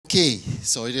Okay,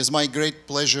 so it is my great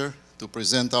pleasure to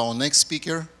present our next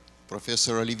speaker,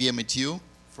 Professor Olivier Mathieu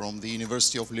from the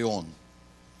University of Lyon,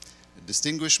 a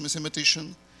distinguished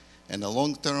mathematician and a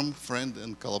long-term friend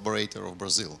and collaborator of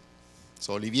Brazil.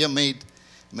 So Olivier made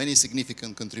many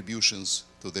significant contributions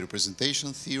to the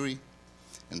representation theory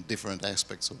and different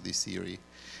aspects of this theory.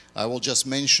 I will just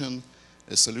mention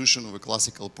a solution of a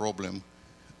classical problem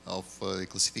of the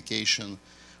classification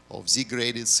of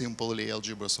Z-graded simple Lie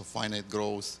algebras of finite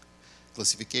growth,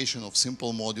 classification of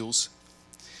simple modules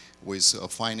with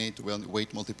finite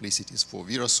weight multiplicities for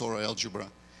Virasoro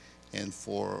algebra, and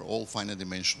for all finite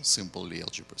dimensional simple Lie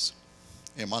algebras,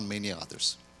 among many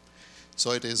others.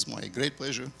 So it is my great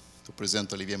pleasure to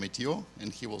present Olivier Mathieu,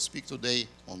 and he will speak today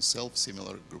on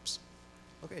self-similar groups.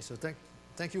 Okay, so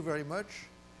thank you very much.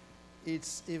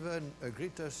 It's even a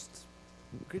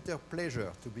greater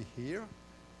pleasure to be here,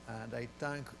 and I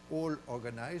thank all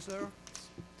organizers.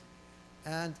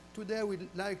 And today we'd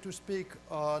like to speak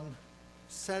on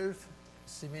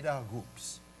self-similar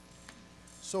groups.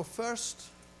 So first,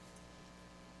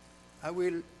 I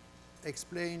will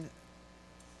explain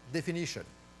definition.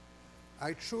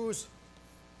 I choose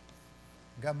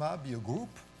gamma be a group.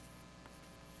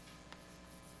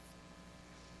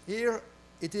 Here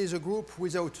it is a group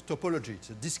without topology. It's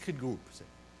a discrete group.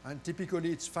 And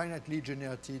typically it's finitely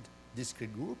generated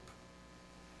discrete group.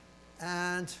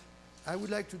 And I would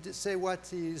like to say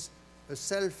what is a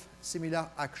self-similar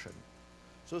action.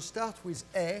 So start with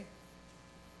a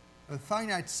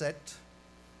finite set.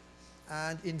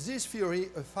 And in this theory,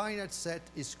 a finite set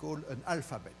is called an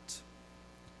alphabet.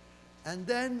 And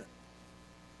then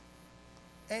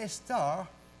A star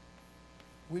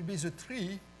will be the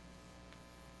tree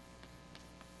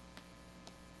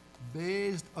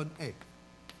based on A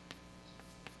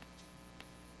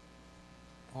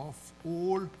of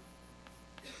all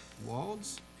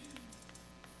words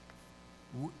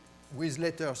with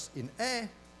letters in A.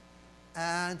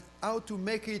 And how to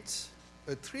make it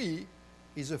a tree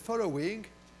is the following.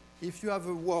 If you have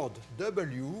a word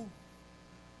W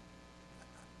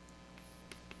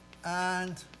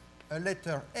and a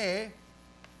letter A,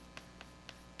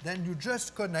 then you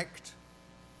just connect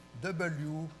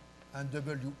W and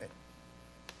WA.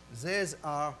 These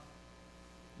are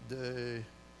the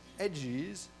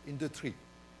edges in the tree.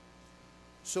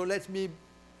 So let me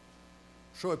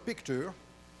show a picture.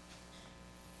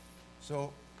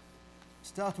 So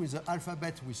start with the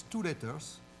alphabet with two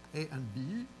letters, A and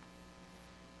B.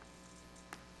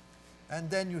 And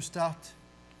then you start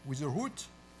with the root.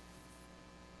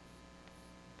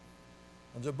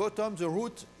 On the bottom, the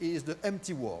root is the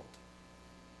empty word.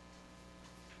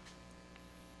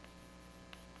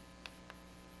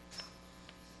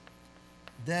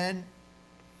 Then,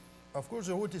 of course,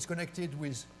 the root is connected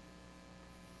with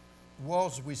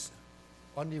words with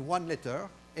only one letter,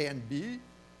 A and B.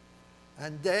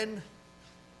 And then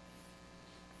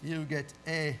here you get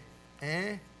A,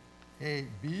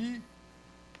 B.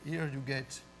 Here you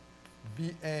get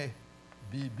BA,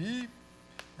 BB.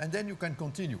 And then you can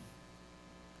continue.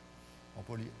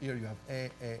 Here you have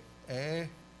A,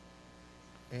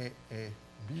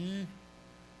 B.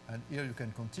 And here you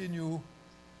can continue.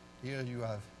 Here you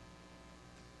have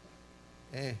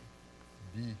A,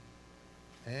 B,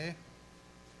 A.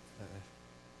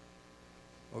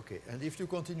 Okay, and if you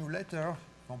continue later,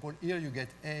 for example, here you get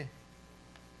A,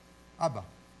 ABBA,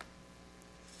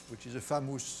 which is a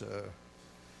famous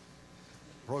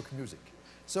rock music.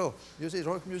 So you see,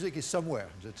 rock music is somewhere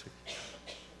in the tree.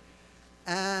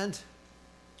 And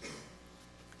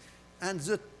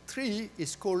the tree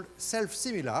is called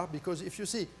self-similar because if you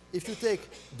see, if you take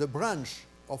the branch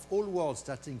of all words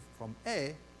starting from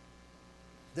A,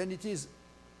 then it is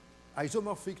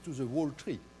isomorphic to the whole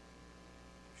tree.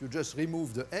 If you just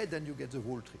remove the A, then you get the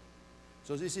whole tree.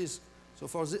 So this is, so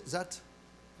for that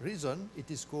reason, it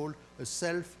is called a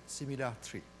self-similar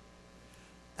tree.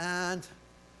 And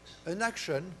an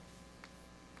action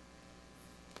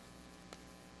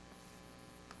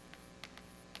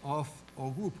of a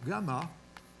group gamma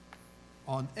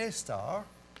on A star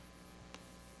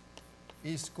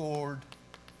is called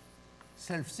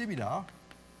self-similar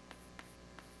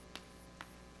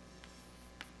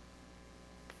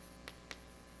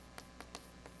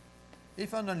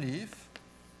if and only if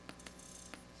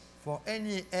for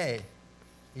any A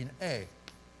in A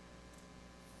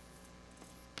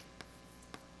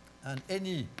and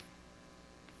any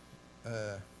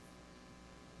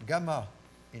gamma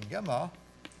in gamma,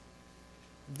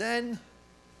 then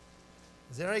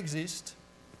there exists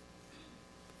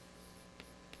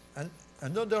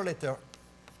another letter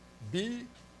B,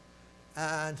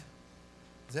 and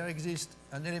there exists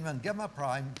an element gamma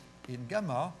prime in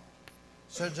gamma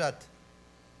such that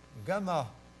gamma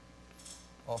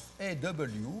of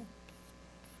AW,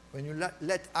 when you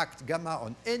let act gamma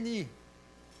on any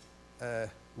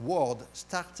word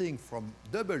starting from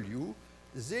W,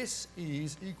 this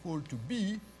is equal to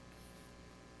B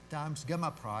times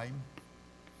gamma prime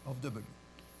of W.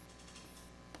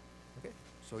 Okay?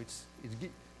 So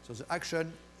so the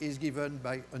action is given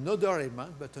by another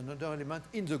element, but another element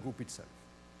in the group itself.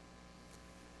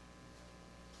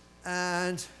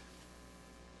 And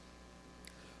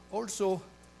also,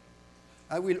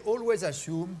 I will always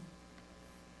assume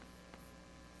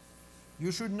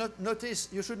you should notice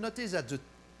that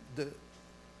the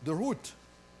root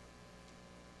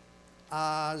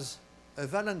has a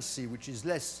valency which is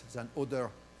less than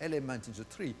other elements in the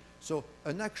tree. So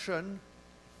an action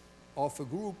of a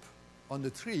group on the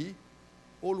tree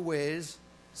always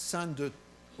sends the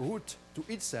root to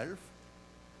itself,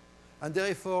 and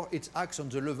therefore it acts on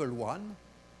the level 1,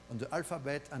 on the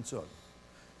alphabet, and so on.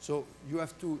 So you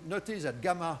have to notice that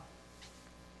gamma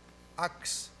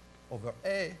acts over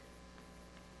A,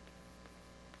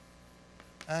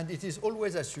 and it is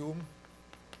always assumed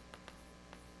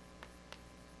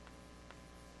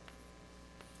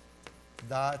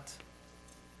that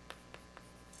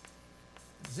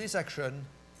this action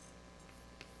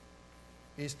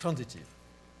is transitive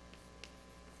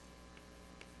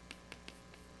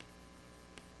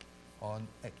on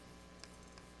A.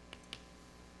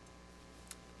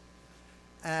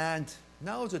 And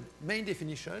now the main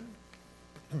definition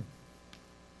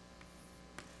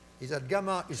is that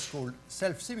gamma is called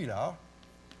self-similar.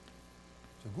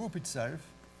 The group itself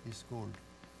is called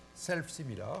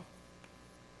self-similar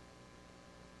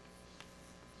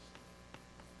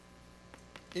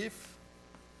if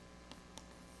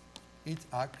it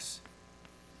acts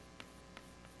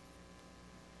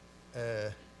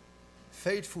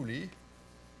faithfully,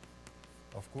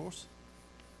 of course,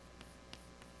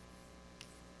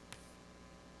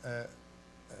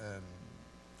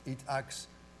 it acts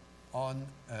on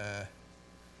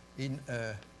in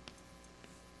a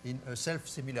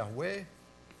self-similar way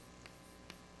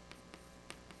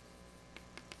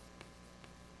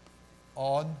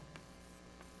on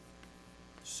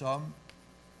some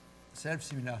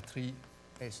self-similar tree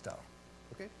A star.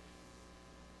 Okay?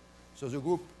 So the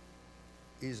group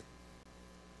is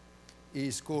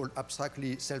called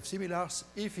abstractly self-similar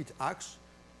if it acts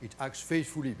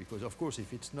faithfully, because of course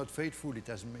if it's not faithful it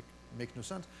doesn't make no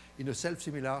sense, in a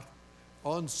self-similar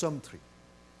on some tree.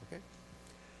 Okay?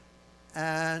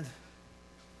 And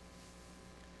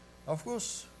of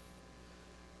course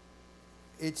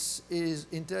it is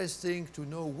interesting to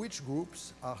know which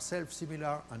groups are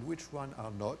self-similar and which one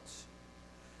are not.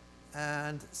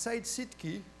 And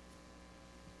Said-Sidki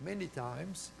many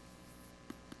times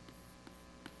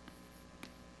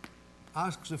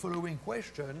asks the following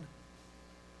question: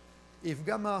 if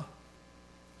gamma,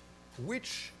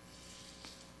 which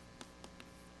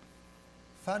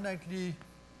finitely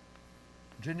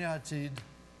generated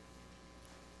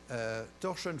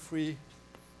torsion-free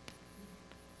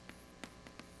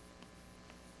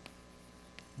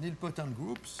nilpotent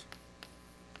groups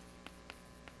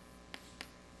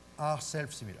are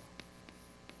self-similar.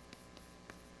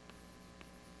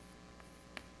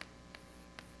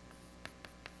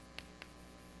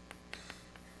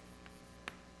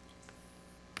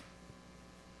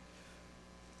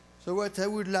 So what I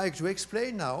would like to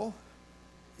explain now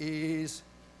is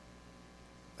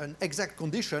an exact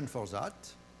condition for that,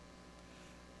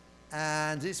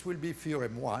 and this will be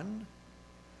theorem 1,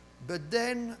 but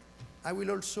then I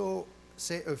will also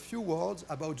say a few words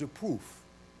about the proof.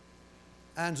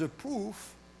 And the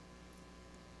proof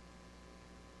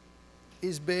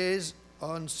is based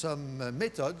on some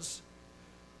methods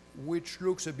which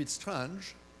looks a bit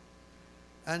strange,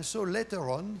 and so later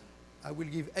on I will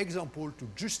give example to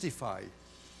justify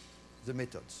the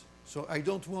methods. So I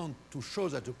don't want to show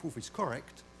that the proof is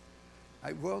correct.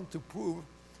 I want to prove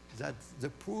that the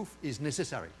proof is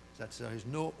necessary, that there is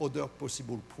no other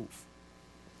possible proof.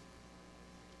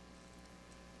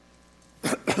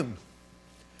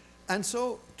 And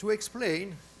so to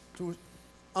explain, to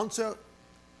answer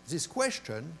this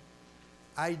question,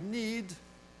 I need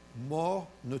more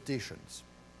notations.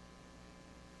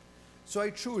 So I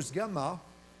choose gamma,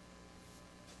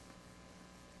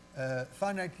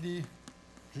 finitely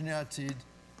generated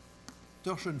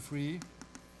torsion-free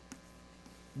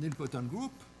nilpotent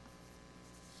group.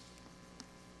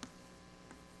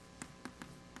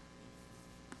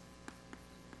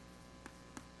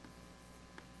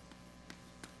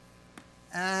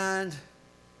 And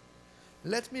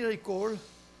let me recall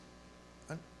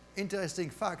an interesting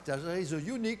fact, that there is a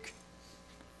unique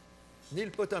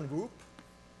nilpotent group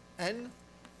N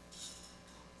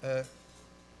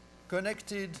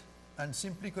connected and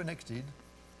simply connected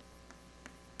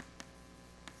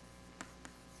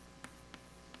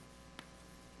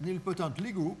nilpotent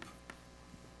Lie group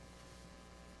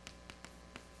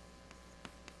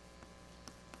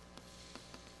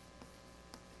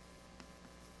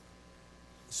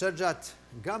such that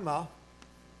gamma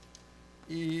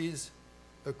is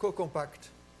a co-compact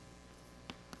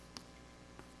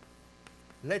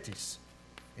lattice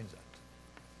in that.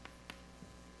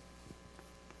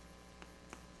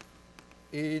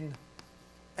 In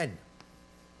N.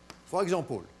 For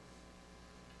example,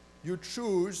 you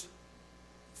choose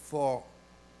for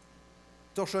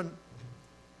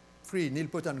torsion-free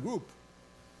nilpotent group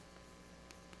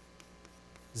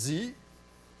Z,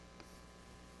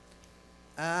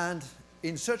 and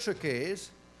in such a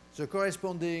case, the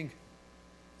corresponding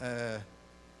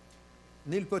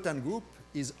nilpotent group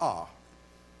is R.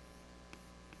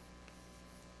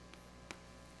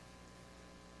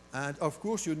 And of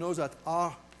course, you know that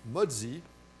R mod Z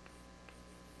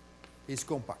is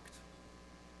compact.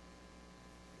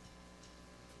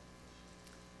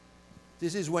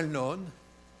 This is well known,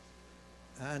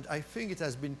 and I think it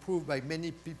has been proved by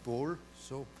many people,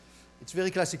 so it's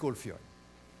very classical theory.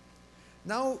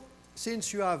 Now,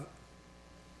 since you have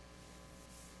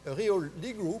a real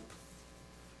Lie group,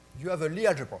 you have a Lie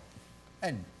algebra,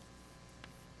 N,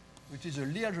 which is a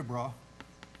Lie algebra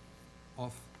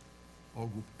of our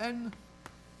group N,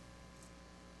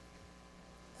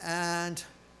 and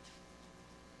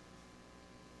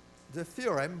the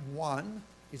theorem 1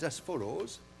 is as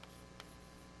follows.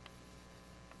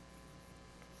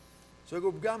 The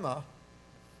group gamma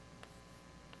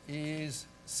is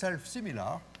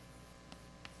self-similar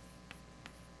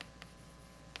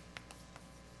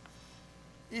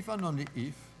if and only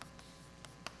if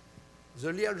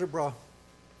the Lie algebra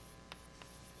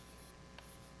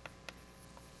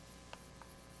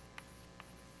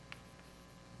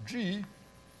G,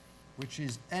 which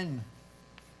is N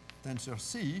tensor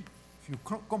C, if you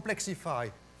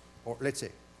complexify, or let's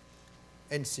say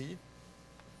NC,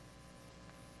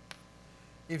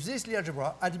 if this Lie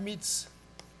algebra admits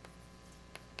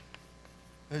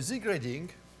a Z grading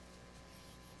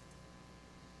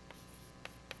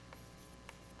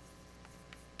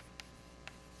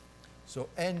so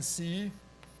NC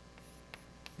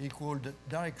equal the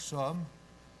direct sum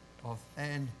of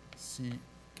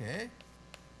NCK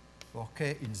for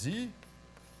K in Z.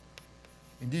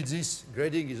 Indeed, this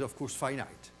grading is, of course,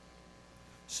 finite,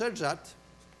 such that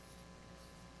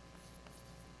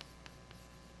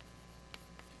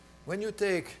when you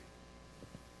take,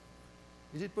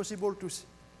 is it possible to see?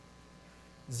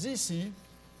 ZC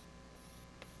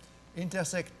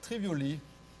intersect trivially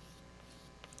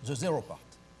the zero part,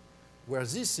 where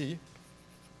ZC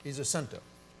is the center.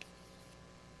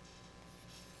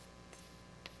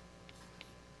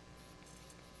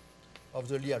 Of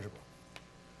the Lie algebra.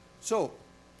 So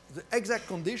the exact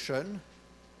condition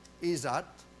is that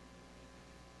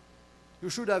you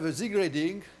should have a Z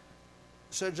grading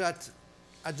such that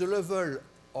at the level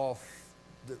of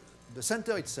the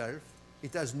center itself,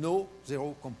 it has no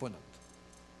zero component.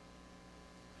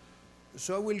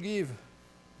 So I will give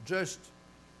just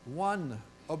one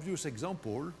obvious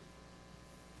example,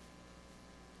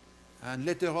 and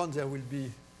later on there will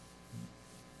be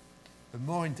a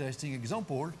more interesting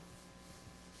example.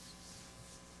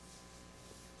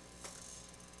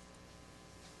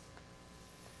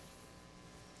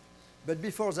 But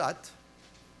before that,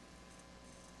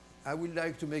 I would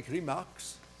like to make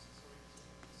remarks.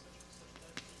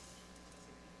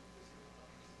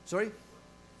 Sorry?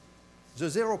 The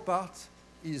zero part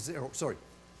is zero. Sorry.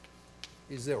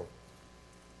 Is zero.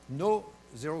 No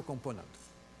zero component.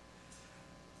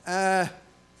 I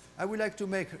would like to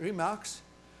make remarks.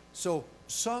 So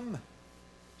some,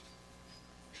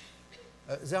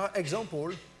 there are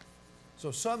examples.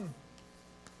 So some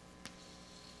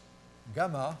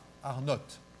gamma are not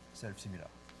self-similar.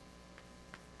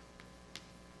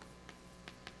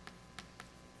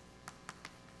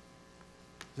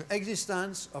 The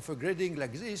existence of a grading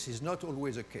like this is not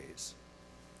always the case.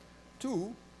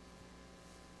 2,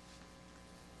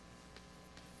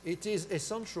 it is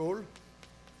essential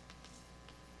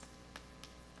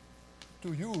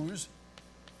to use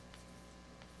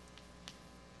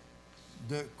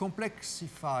the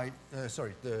complexify,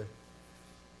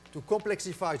 to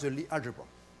complexify the Lie algebra.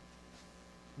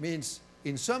 Means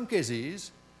in some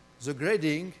cases, the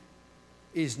grading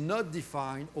is not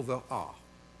defined over R.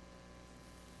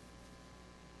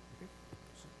 Okay?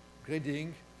 So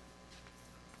grading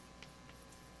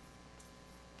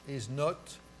is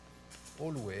not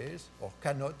always, or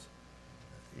cannot,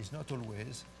 is not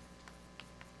always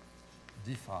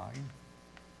defined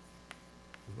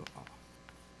over R.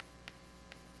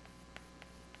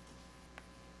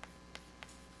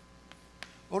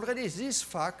 Already this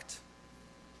fact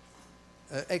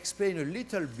explains a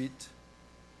little bit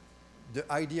the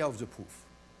idea of the proof.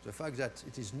 The fact that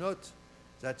it is not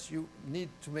that you need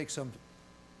to make some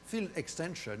field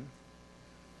extension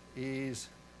is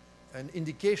an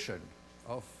indication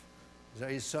of there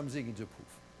is something in the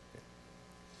proof. Okay.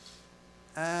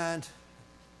 And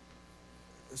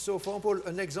so, for example,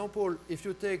 an example, if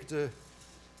you take the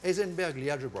Heisenberg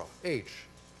Lie algebra H,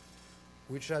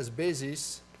 which has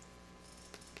basis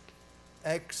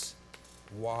x,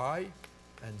 y,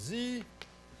 and z,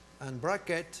 and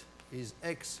bracket is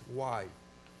x, y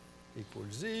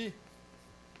equals z,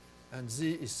 and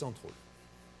z is central.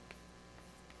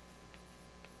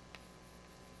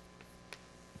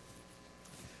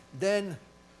 Then,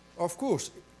 of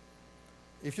course,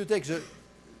 if you take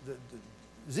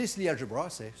this Lie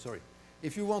algebra,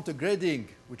 if you want a grading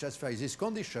which satisfies this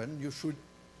condition, you should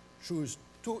choose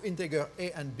two integers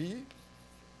a and b.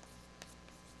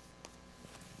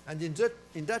 And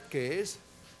in that case,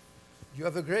 you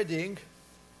have a grading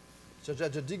such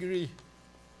that the degree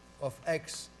of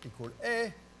x equal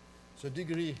a, the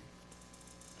degree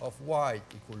of y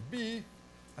equal b,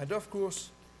 and of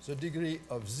course, the degree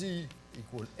of z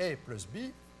equal a plus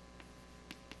b.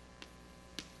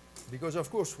 Because, of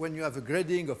course, when you have a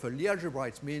grading of a Lie algebra,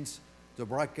 it means the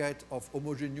bracket of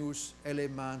homogeneous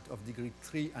element of degree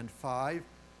 3 and 5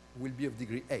 will be of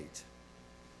degree 8.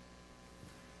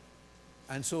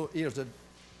 And so here the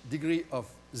degree of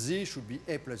z should be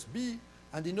a plus b.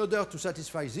 And in order to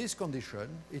satisfy this condition,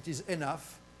 it is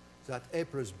enough that a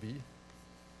plus b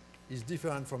is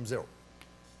different from 0.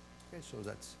 Okay, so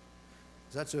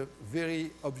that's a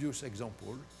very obvious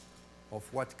example of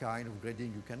what kind of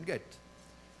grading you can get.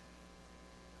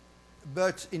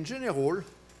 But in general,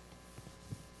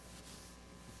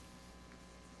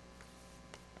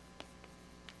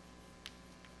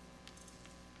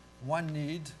 one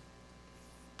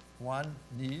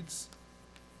needs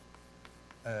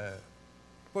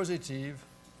positive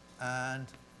and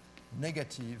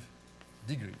negative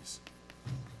degrees.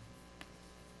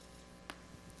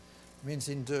 Means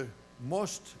in the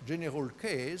most general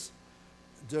case,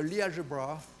 the Lie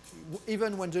algebra,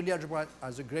 even when the Lie algebra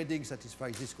as a grading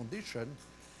satisfies this condition,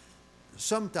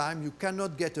 sometimes you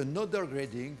cannot get another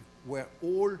grading where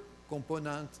all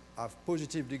components have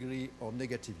positive degree or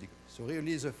negative degree. So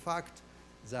really the fact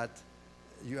that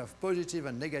you have positive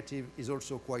and negative is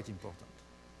also quite important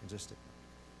in the statement.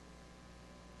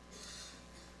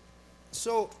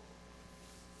 So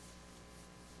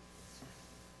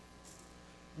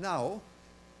now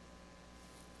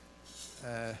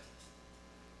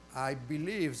I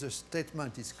believe the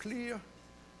statement is clear,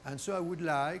 and so I would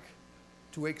like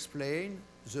to explain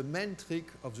the main trick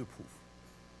of the proof.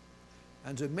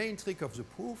 And the main trick of the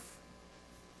proof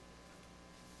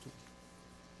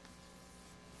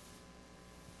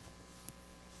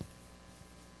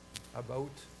about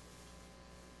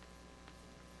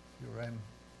theorem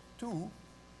 2,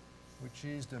 which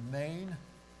is the main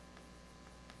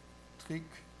trick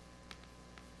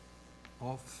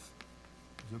of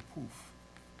the proof.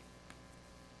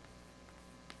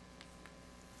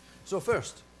 So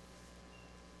first,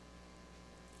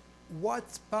 what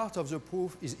part of the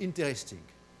proof is interesting?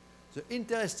 The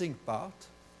interesting part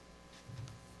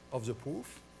of the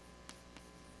proof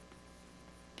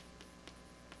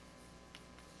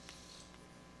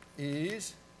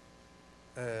is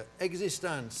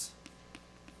existence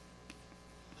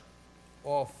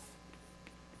of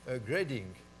a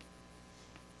grading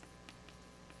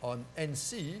on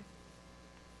NC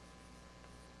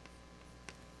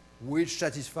which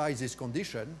satisfies this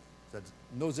condition, that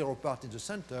no zero part in the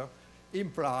center,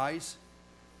 implies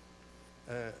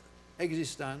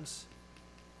existence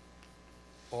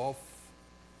of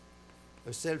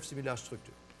a self-similar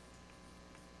structure.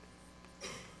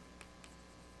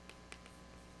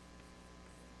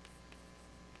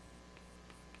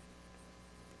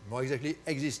 More exactly,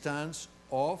 existence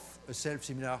of a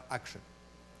self-similar action.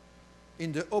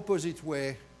 In the opposite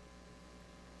way,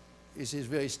 this is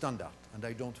very standard, and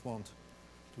I don't want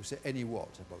to say any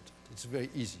words about it. It's very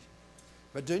easy.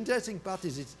 But the interesting part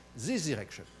is it's this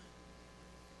direction.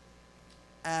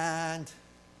 And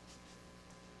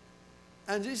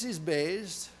this is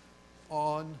based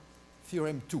on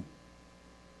theorem 2,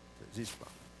 this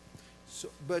part. So,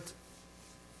 but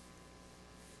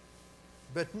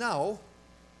now,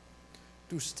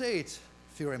 to state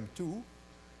theorem 2,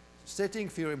 stating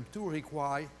theorem 2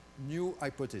 requires new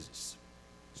hypothesis.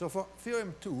 So for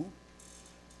theorem 2,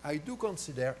 I do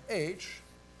consider H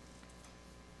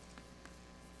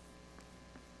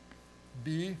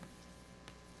be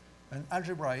an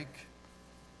algebraic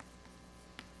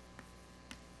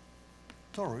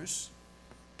torus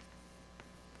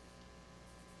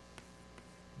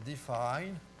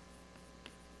defined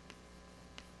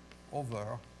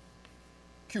over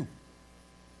Q.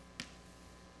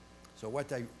 So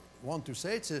what I want to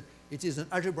say, it is an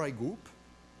algebraic group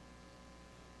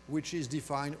which is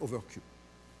defined over Q.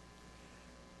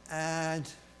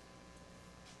 And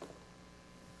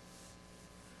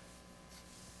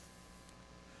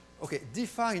okay,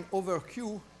 defined over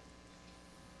Q,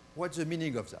 what's the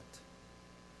meaning of that?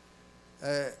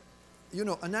 You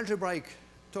know, an algebraic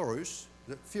torus,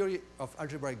 the theory of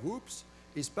algebraic groups,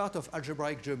 is part of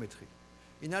algebraic geometry.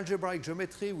 In algebraic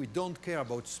geometry, we don't care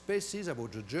about spaces,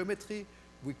 about the geometry,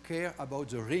 we care about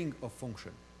the ring of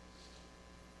function.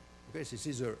 Okay, so this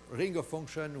is a ring of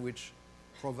function which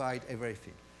provide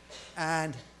everything.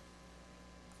 And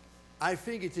I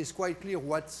think it is quite clear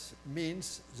what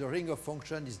means the ring of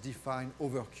function is defined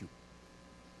over Q.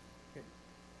 Okay.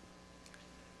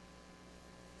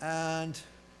 And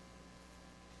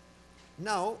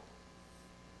now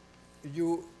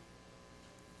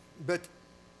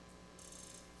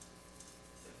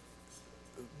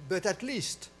but at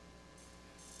least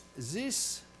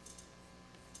this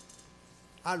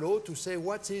allows to say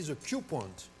what is a Q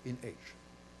point in H.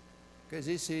 Okay,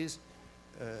 this is,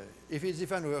 if it's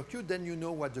defined over Q, then you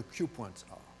know what the Q points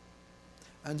are.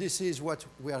 And this is what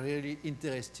we are really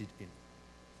interested in.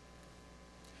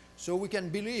 So we can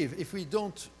believe if you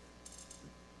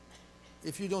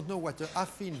don't know what a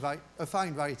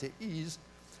affine variety is,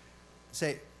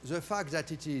 say the fact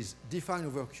that it is defined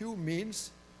over Q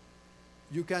means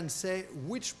you can say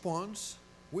which points,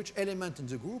 which element in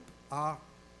the group are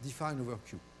defined over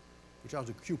Q, which are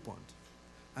the Q point.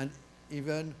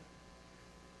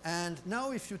 And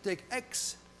now if you take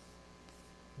X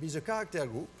be the character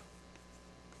group,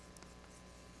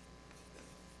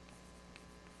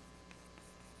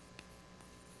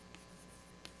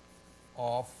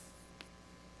 of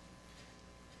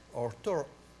or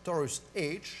torus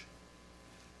H,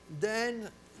 then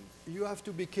you have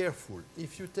to be careful.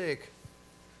 If you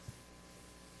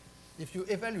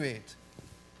evaluate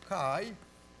chi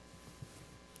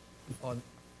on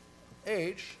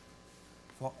H,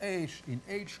 for H in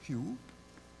HQ,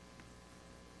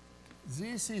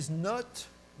 this is not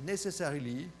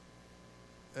necessarily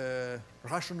a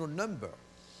rational number.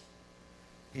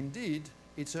 Indeed,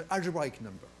 it's an algebraic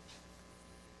number.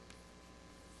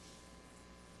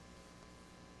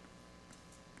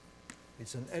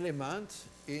 It's an element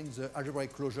in the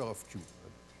algebraic closure of Q,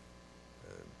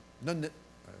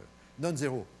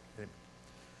 non-zero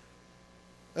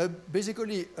element.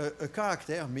 Basically, a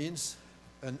character means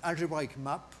an algebraic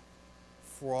map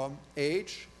from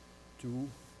H to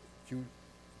Q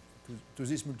to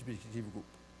this multiplicative group.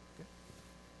 Okay?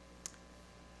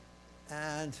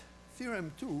 And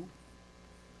theorem 2,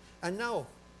 and now,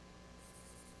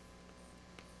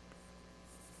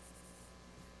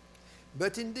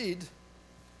 but indeed,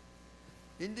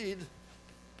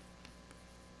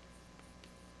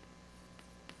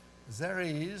 there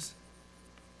is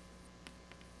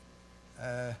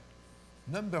a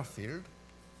number field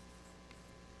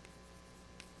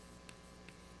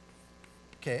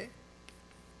K.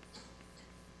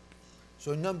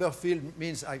 So number field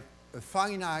means a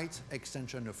finite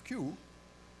extension of Q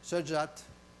such that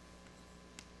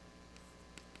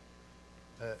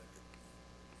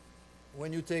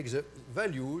when you take the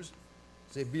values,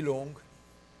 they belong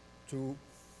to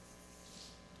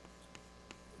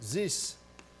this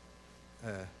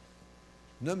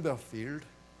number field.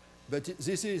 But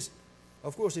this is,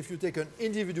 of course, if you take an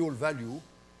individual value,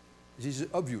 this is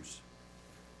obvious.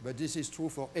 But this is true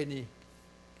for any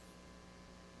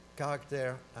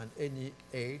character and any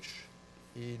H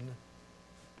in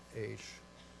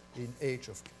H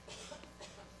of Q.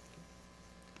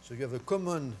 So you have a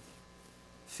common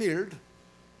field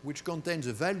which contains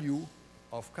the value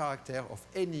of character of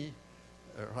any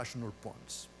rational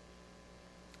points.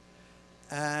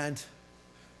 And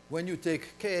when you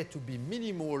take K to be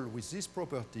minimal with this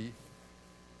property,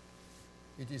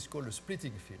 it is called a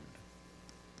splitting field.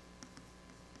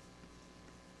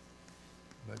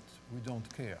 But we don't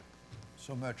care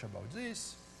so much about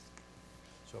this,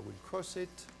 so I will cross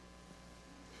it.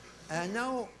 And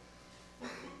now,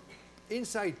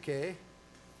 inside K,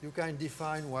 you can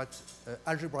define what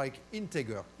algebraic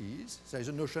integer is. There is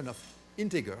a notion of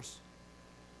integers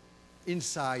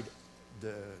inside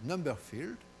the number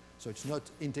field, so it's not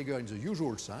integer in the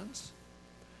usual sense.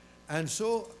 And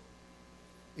so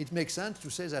it makes sense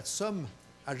to say that some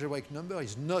algebraic number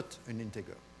is not an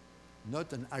integer,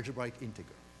 not an algebraic integer.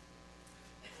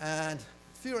 And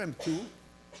theorem 2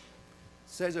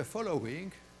 says the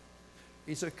following.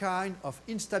 It's a kind of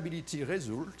instability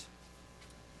result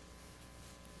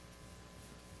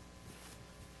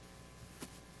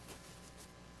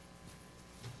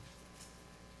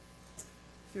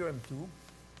theorem 2,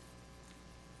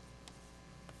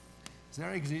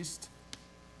 there exists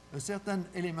a certain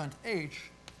element h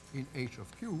in H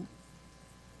of Q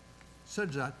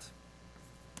such that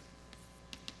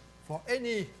for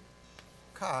any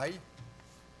chi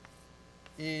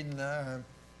in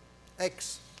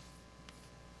X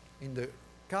in the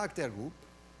character group,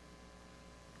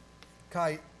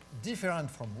 chi different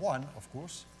from 1, of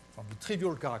course, from the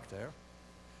trivial character,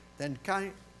 then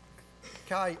chi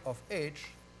of H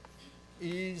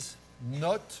is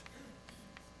not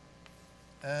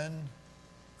an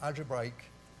algebraic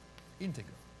integer.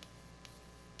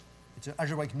 It's an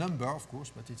algebraic number, of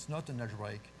course, but it's not an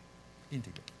algebraic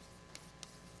integer.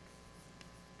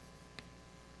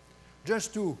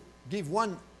 Just to give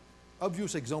one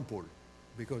obvious example,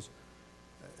 because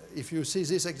if you see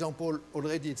this example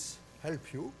already, it's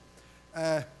help you.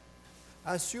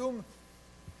 Assume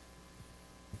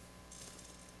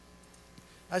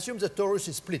the torus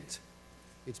is split.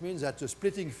 It means that the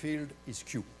splitting field is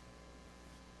Q.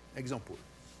 Example.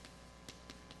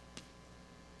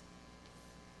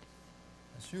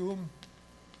 Assume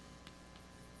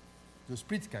the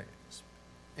split case,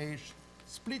 H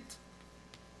split,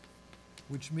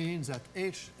 which means that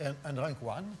H and rank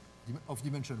 1 of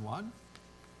dimension 1.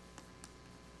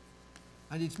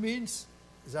 And it means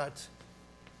that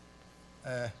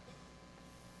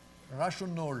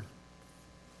rational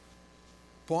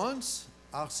points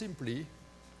are simply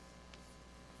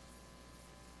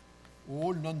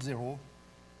all non-zero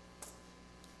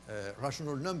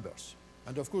rational numbers.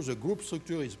 And of course, the group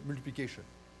structure is multiplication.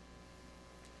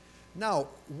 Now,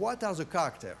 what are the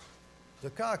characters? The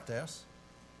characters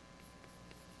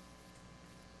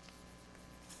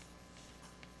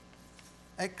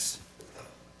X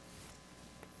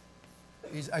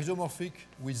is isomorphic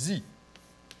with Z.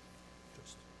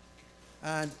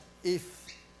 And if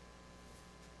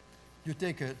you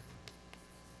take an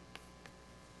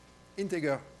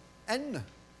integer n,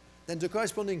 then the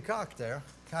corresponding character,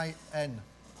 chi n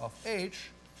of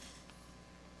H,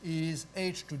 is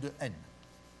H to the n.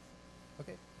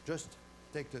 Okay? Just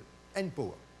take the n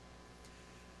power.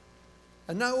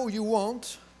 And now you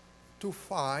want to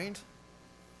find,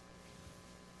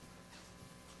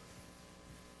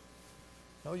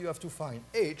 now you have to find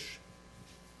H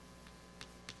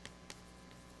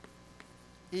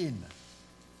in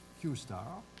Q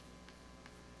star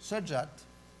such that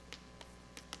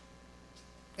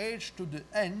H to the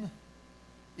n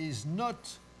is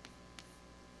not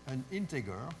an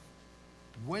integer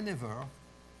whenever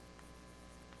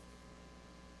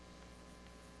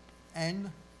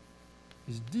n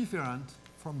is different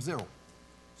from 0.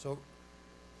 So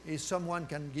if someone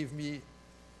can give me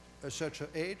such a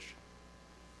H,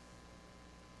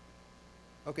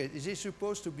 okay, is this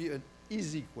supposed to be an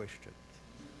easy question?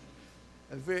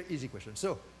 A very easy question.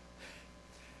 So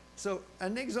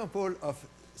an example of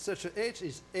such a H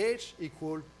is H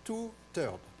equal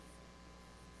 2/3.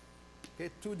 Okay,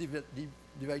 2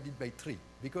 divided by 3.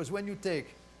 Because when you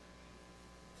take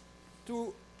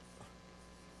 2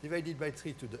 divided by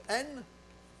 3 to the n,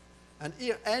 and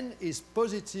here n is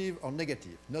positive or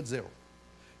negative, not 0.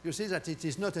 You see that it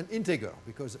is not an integer,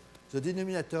 because the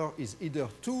denominator is either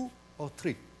 2 or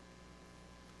 3.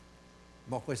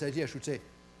 More precisely, I should say,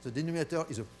 the denominator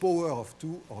is a power of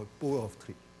 2 or a power of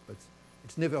 3, but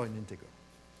it's never an integer.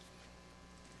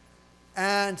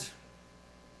 And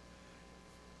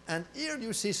here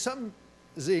you see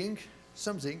something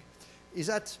is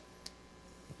that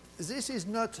this is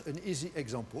not an easy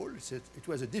example. It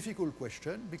was a difficult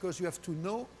question because you have to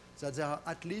know that there are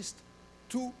at least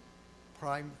 2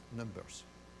 prime numbers.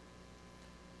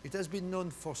 It has been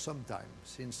known for some time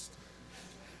since.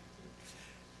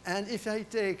 And if I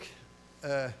take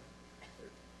a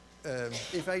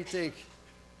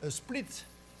split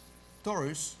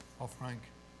torus of rank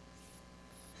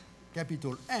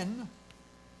capital N,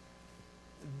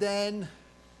 then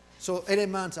so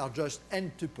elements are just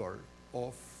n tuple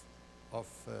of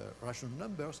rational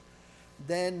numbers,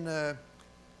 then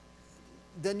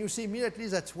you see immediately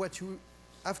that what you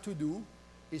have to do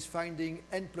is finding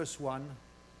n plus 1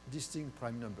 distinct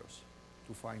prime numbers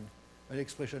to find an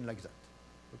expression like that.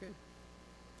 Okay?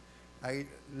 I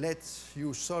let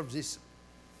you solve this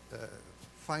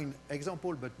fine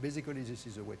example, but basically this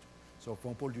is the way to. So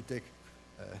for example, you take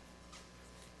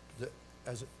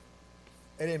as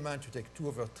element, you take 2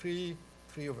 over 3,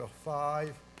 3 over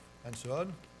 5, and so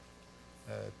on.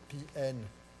 Pn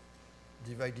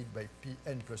divided by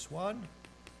Pn plus 1.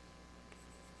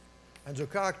 And the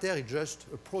character is just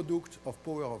a product of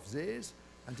power of these,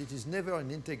 and it is never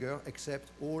an integer except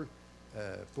all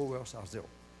powers are 0.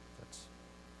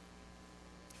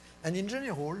 And in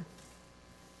general,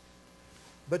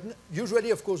 but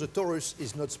usually, of course, the torus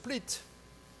is not split,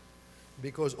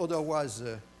 because otherwise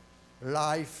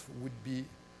life would be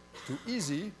too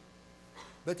easy.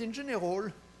 But in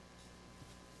general,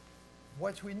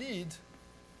 what we need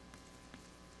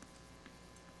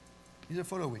is the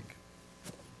following.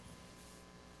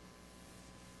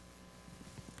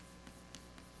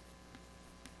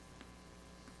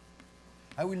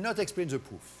 I will not explain the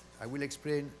proof. I will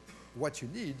explain what you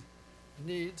need.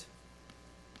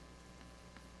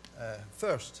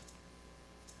 First,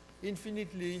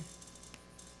 infinitely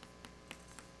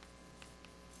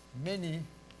many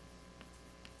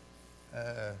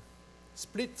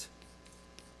split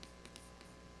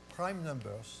prime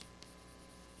numbers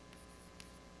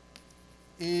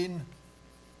in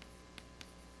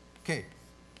K.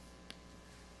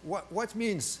 What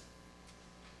means,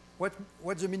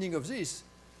 what's the meaning of this?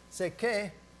 Say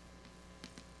K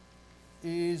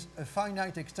is a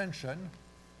finite extension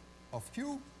of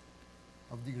Q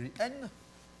of degree n,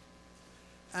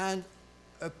 and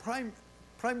a prime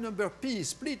number P is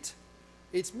split.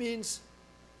 It means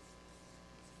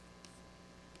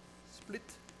split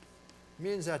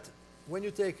means that when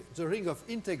you take the ring of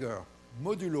integer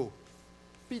modulo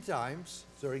P times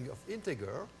the ring of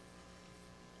integer,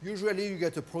 usually you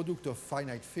get a product of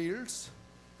finite fields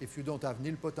if you don't have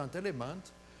nilpotent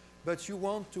element, but you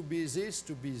want to be this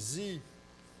to be Z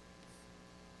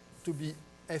to be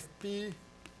Fp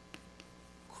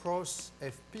cross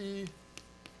Fp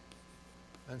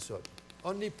and so on.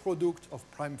 Only product of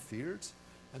prime fields,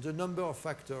 and the number of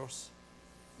factors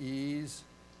is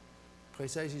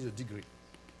precisely the degree.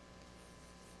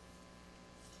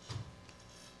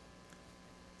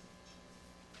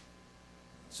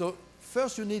 So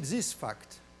first you need this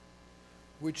fact,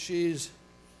 which is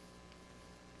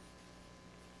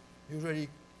usually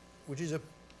which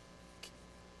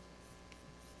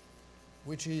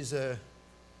is a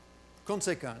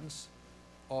consequence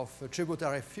of a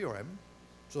Chebotarev theorem.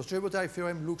 So Chebotarev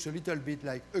theorem looks a little bit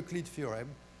like Euclid theorem,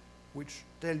 which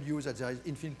tells you that there is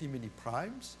infinitely many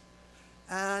primes.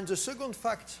 And the second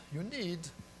fact you need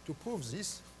to prove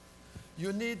this,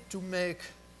 you need to make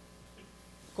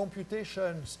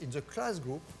computations in the class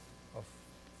group of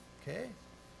K,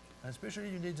 and especially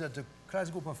you need that the class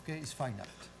group of K is finite.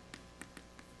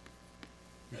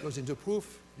 Because in the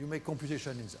proof, you make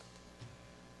computation in that.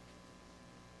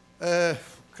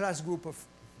 Class group of,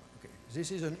 okay,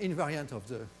 this is an invariant of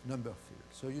the number field.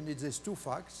 So you need these two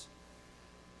facts,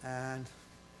 and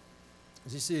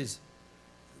this is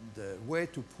the way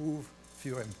to prove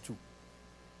theorem 2.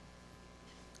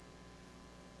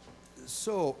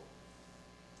 So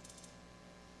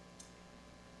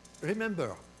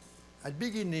remember, at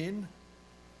beginning,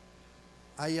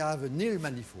 I have a nil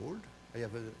manifold. I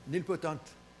have a nilpotent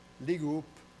Lie group,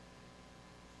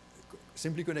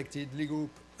 simply connected Lie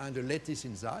group, and a lattice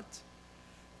in that.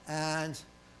 And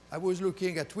I was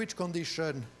looking at which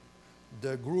condition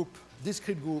the group,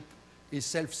 discrete group, is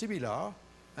self-similar.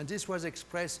 And this was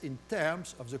expressed in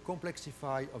terms of the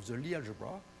complexify of the Lie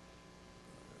algebra,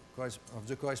 of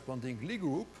the corresponding Lie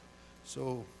group.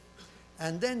 So,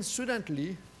 and then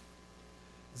suddenly,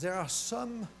 there are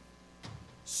some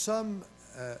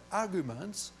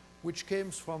arguments which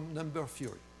came from number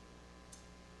theory.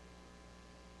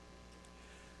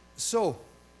 So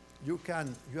you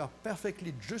are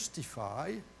perfectly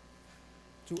justified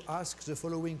to ask the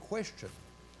following question.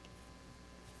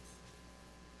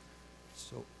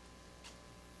 So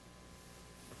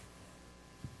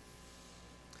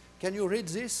can you read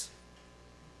this?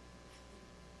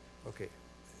 Okay.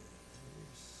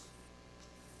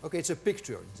 Okay, it's a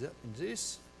picture in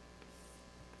this.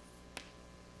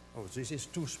 Oh, this is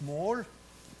too small.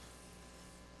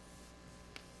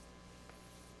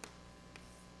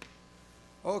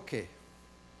 Okay.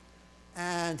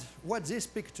 And what this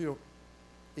picture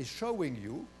is showing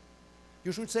you,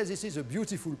 you should say this is a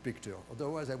beautiful picture,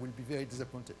 otherwise I will be very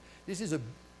disappointed. This is an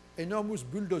enormous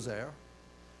bulldozer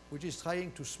which is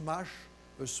trying to smash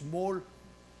a small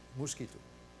mosquito,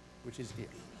 which is here.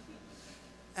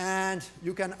 And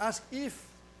you can ask if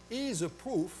is a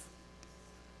proof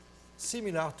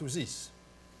similar to this.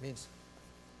 Means,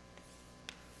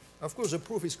 of course, the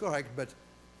proof is correct, but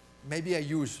maybe I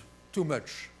use too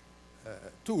much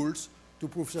tools to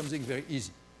prove something very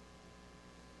easy.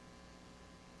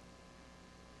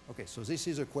 Okay, so this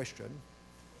is a question.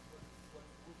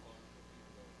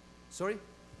 Sorry?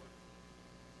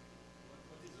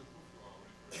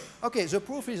 Okay, the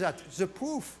proof is that the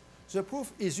proof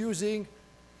is using,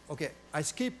 okay, I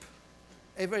skip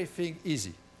everything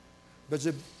easy. But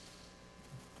the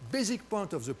basic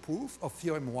point of the proof of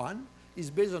theorem 1 is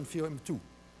based on theorem 2.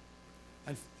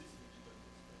 And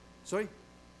sorry?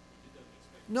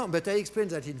 No, but I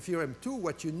explained that in theorem 2,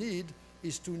 what you need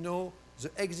is to know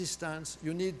the existence.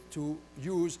 You need to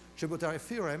use Chebotarev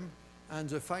theorem and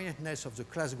the finiteness of the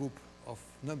class group of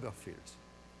number fields.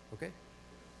 Okay?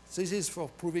 So this is for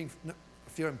proving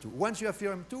theorem 2. Once you have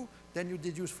theorem 2, then you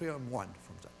deduce theorem 1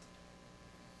 from that.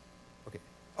 Okay.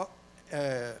 Oh,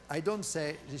 I don't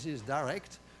say this is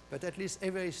direct, but at least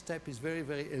every step is very,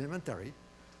 very elementary.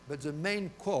 But the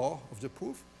main core of the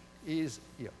proof is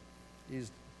here,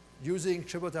 is using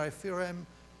Chebotarev theorem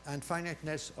and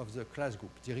finiteness of the class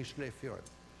group, Dirichlet theorem.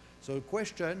 So the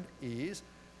question is,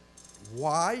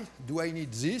 why do I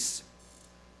need this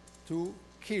to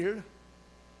kill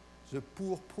the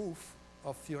poor proof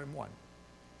of theorem 1?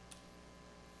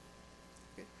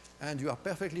 Okay. And you are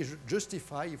perfectly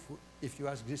justified if you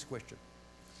ask this question.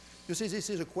 You see, this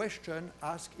is a question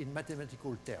asked in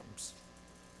mathematical terms,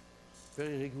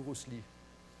 very rigorously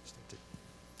stated.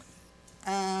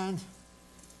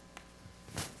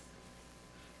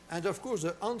 And of course,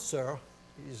 the answer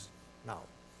is now.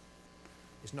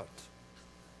 It's not.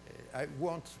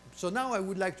 So now I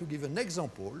would like to give an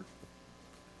example.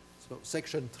 So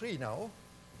section 3 now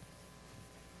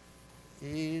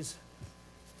is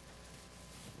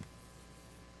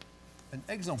an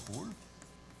example.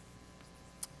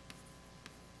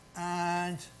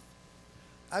 And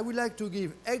I would like to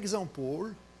give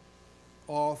example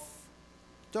of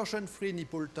torsion-free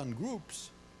Neapolitan groups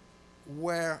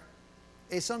where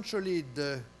essentially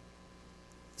the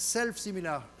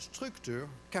self-similar structure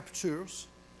captures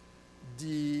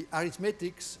the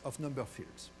arithmetics of number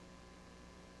fields.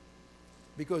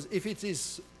 Because if it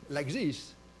is like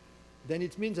this, then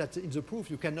it means that in the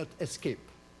proof you cannot escape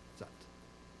that.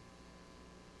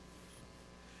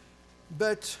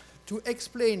 But to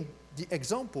explain the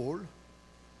example,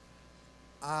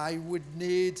 I would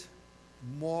need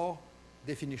more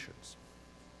definitions.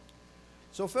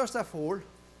 So first of all,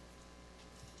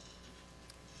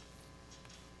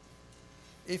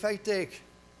 if I take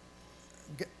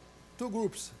two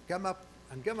groups, gamma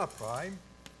and gamma prime,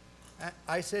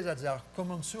 I say that they are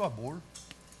commensurable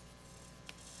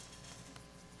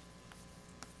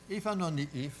if and only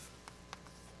if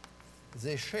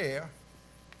they share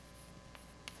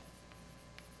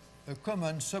a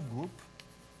common subgroup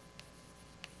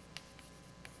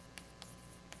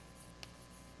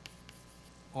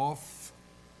of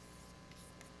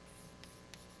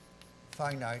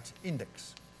finite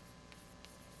index.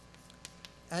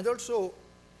 And also,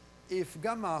 if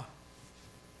gamma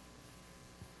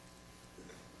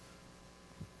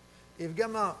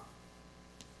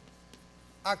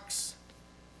acts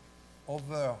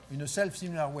over in a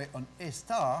self-similar way on A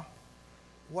star,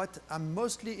 what I'm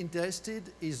mostly interested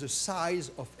is the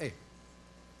size of A.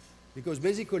 Because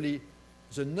basically,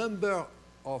 the number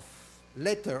of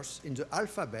letters in the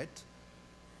alphabet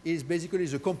is basically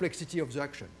the complexity of the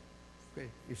action. Okay?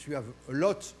 If you have a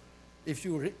lot, if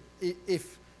your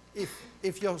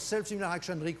self-similar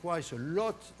action requires a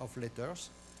lot of letters,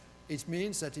 it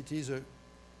means that it is a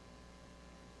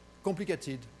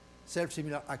complicated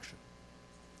self-similar action.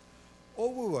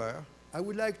 However, I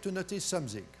would like to notice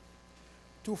something.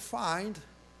 To find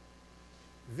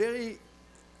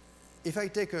if I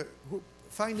take a group,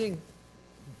 finding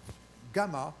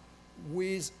gamma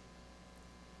with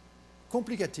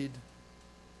complicated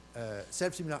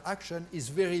self-similar action is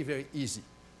very, very easy.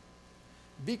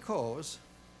 Because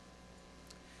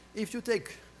if you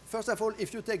take, first of all,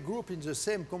 if you take group in the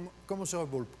same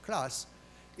commensurable class,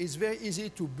 it's very easy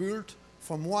to build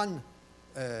from one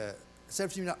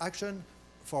self-similar action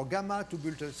for gamma to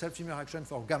build a self-similar action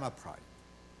for gamma prime.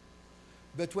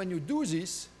 But when you do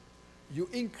this, you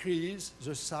increase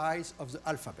the size of the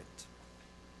alphabet.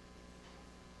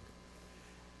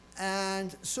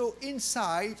 And so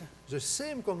inside the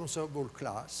same commensurable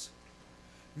class,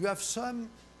 you have some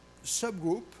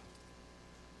subgroup,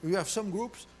 you have some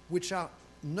groups which are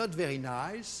not very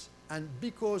nice, and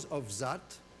because of that,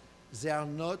 they are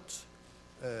not,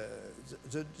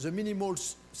 the minimal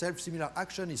self-similar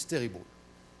action is terrible.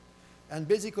 And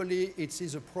basically, it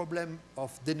is a problem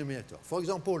of denominator. For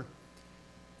example,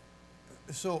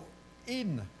 so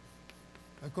in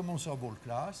a commensurable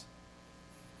class,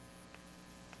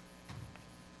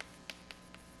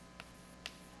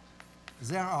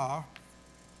 there are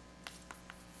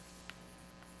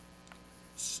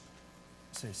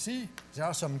say C, there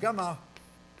are some gamma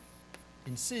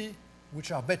in C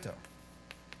which are better.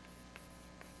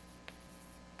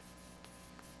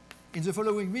 In the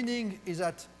following meaning is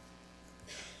that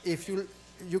if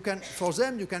you can, for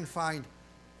them, you can find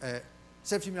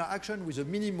self-similar action with a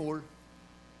minimal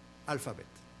alphabet,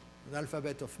 an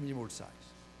alphabet of minimal size.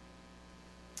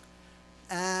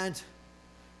 And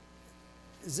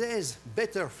these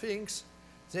better things,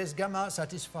 these gamma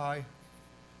satisfy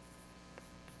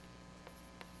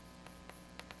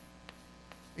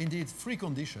indeed three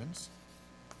conditions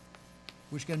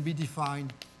which can be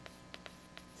defined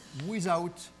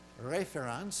without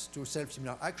reference to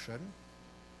self-similar action.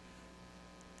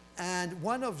 And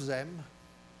one of them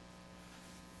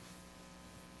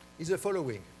is the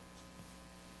following.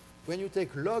 When you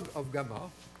take log of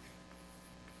gamma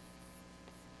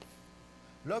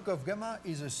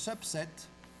is a subset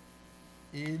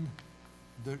in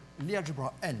the Lie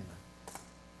algebra N.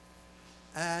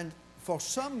 And for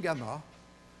some gamma,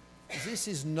 this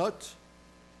is not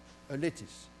a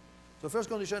lattice. The first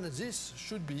condition is this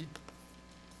should be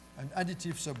an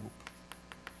additive subgroup.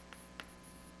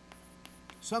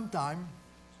 Sometime,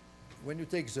 when you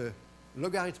take the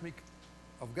logarithmic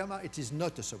of gamma, it is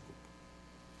not a subgroup.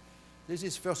 This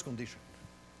is first condition.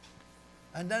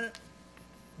 And then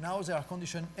now there are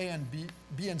conditions A and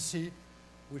B and C,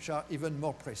 which are even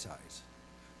more precise.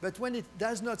 But when it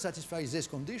does not satisfy this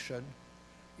condition,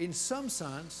 in some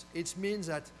sense, it means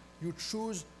that you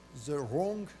choose the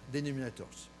wrong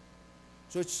denominators.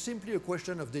 So it's simply a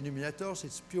question of denominators.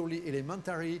 It's purely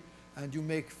elementary, and you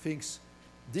make things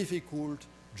difficult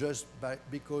just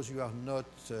because you are not,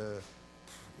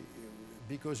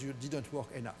 because you didn't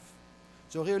work enough.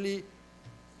 So really,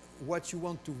 what you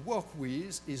want to work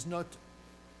with is not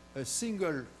a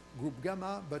single group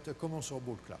gamma, but a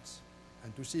commensurable class,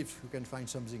 and to see if you can find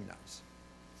something nice.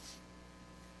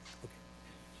 Okay.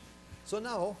 So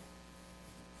now,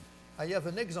 I have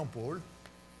an example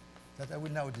that I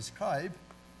will now describe,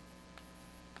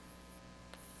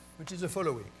 which is the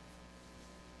following.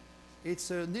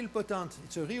 It's a nilpotent,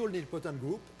 it's a real nilpotent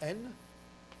group, N,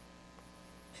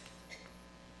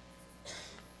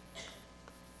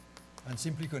 and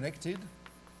simply connected,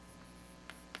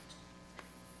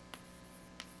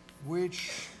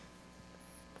 which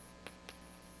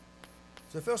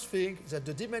the first thing is that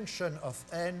the dimension of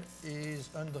N is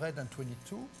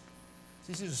 122.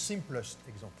 This is the simplest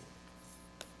example.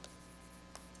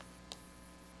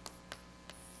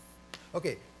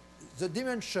 Okay, the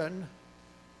dimension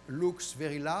looks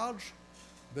very large,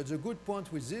 but the good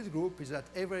point with this group is that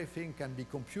everything can be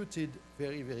computed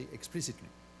very, very explicitly.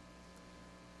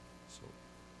 So,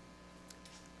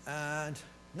 and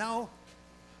now,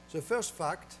 the first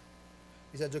fact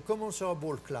is that the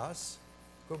commensurable class,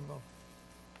 commensurable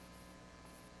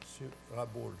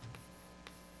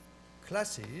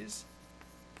classes,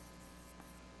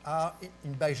 are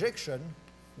in bijection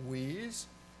with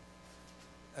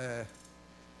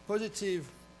positive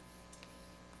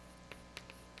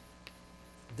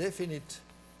definite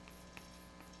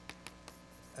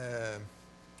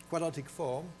quadratic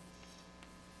form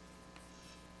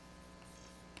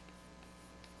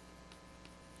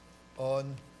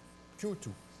on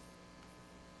Q2.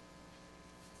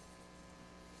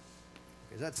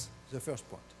 Okay, that's the first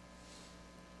point.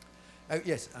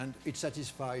 Yes, and it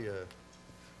satisfies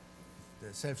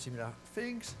the self-similar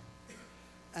things.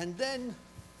 And then,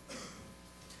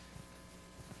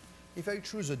 if I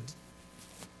choose a D,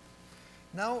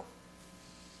 now,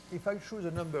 if I choose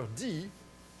a number D,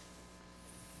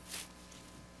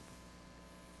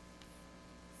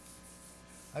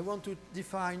 I want to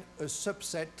define a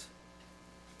subset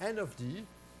N of D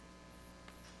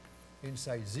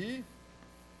inside Z,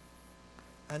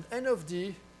 and N of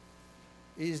D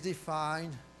is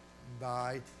defined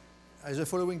by as the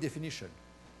following definition.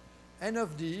 N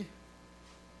of D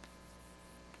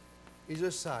is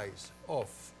the size of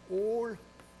all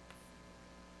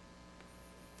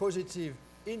positive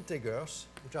integers,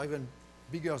 which are even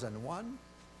bigger than 1,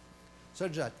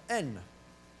 such that N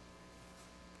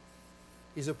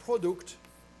is a product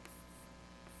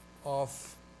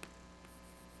of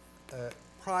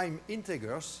prime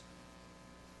integers,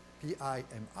 Pi,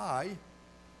 Mi,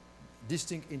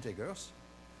 distinct integers,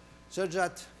 such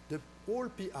that all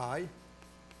Pi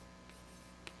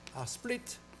are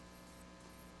split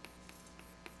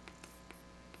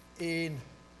in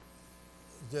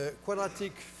the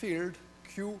quadratic field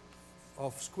Q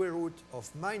of square root of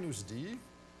minus D.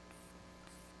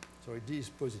 So D is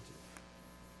positive.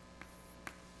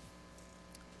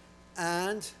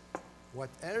 And what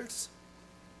else?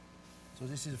 So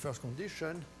this is the first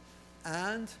condition.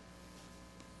 And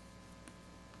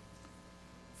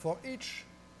for each,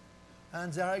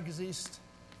 and there exists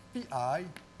pi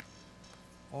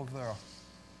over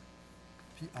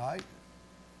pi.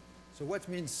 So what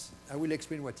means, I will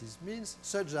explain what this means,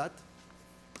 such that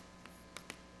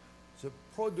the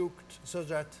product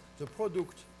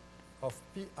of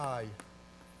pi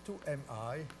to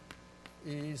mi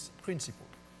is principal.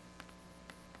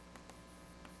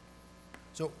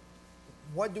 So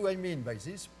what do I mean by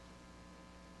this?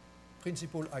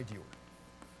 Principal ideal.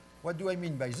 What do I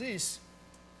mean by this?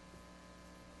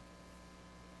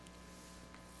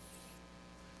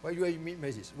 What do I mean by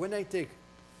this? When I take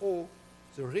O,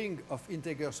 the ring of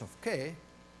integers of k,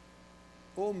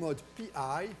 O mod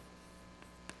pi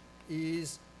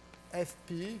is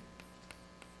fp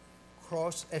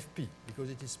cross fp, because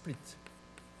it is split.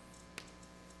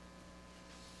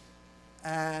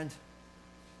 And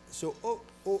so O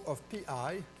of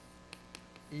pi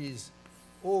is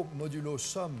O modulo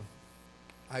sum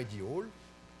ideal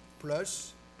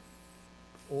plus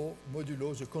O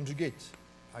modulo the conjugate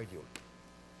ideal.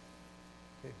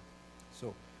 Okay.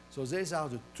 So these are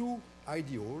the two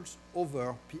ideals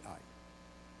over pi.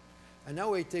 And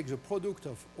now I take the product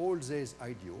of all these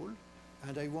ideals,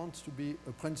 and I want to be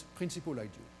a principal ideal,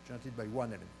 generated by one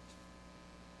element.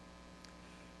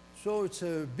 So it's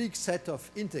a big set of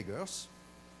integers,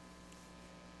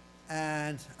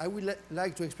 and I would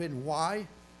like to explain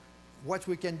what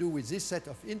we can do with this set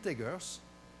of integers,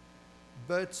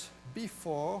 but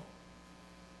before,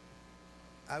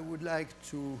 I would like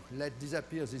to let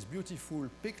disappear this beautiful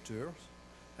picture,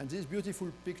 and this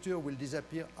beautiful picture will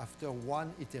disappear after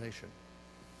one iteration.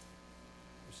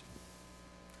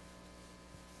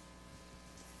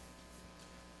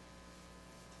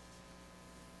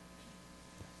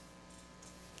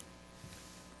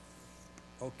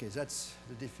 Okay, that's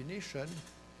the definition.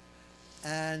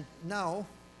 And now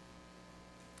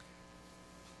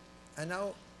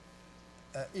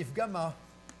if gamma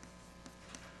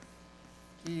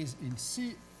is in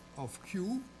C of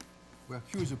Q, where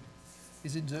Q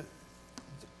is in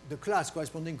the class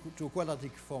corresponding to a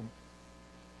quadratic form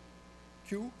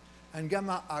Q, and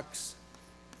gamma acts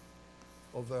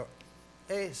over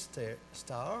A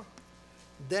star,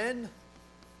 then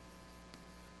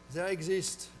there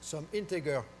exists some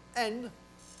integer n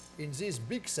in this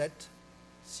big set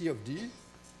C of D,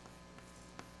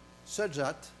 such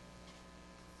that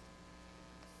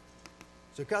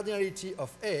the cardinality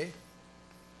of A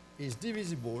is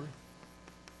divisible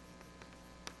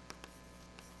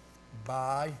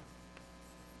by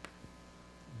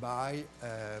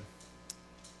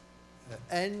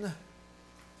n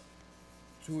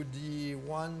to the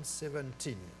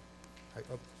 117. I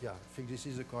think this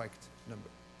is the correct number.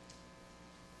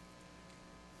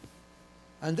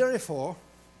 And therefore,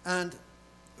 and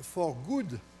for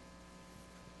good,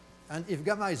 and if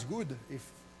gamma is good,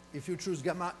 if you choose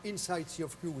gamma inside C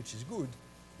of Q, which is good,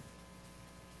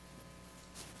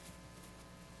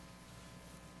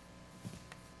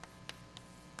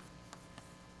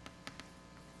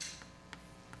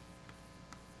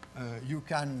 you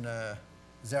can,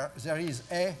 there is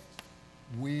A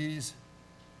with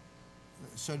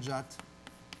such that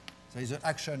there is an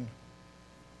action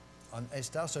on A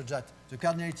star such that the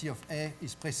cardinality of A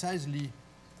is precisely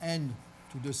n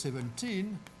to the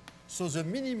 17. So the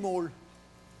minimal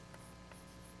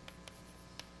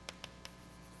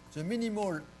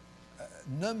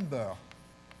number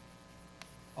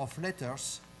of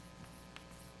letters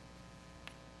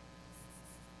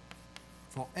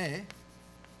for A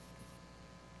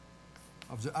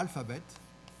of the alphabet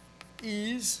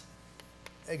is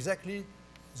exactly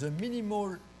the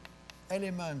minimal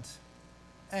element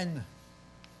n,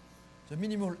 the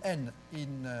minimal n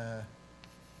in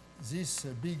this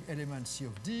big element C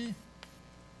of D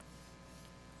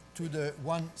to the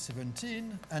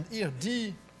 117, and here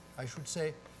D, I should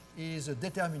say, is a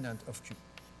determinant of Q.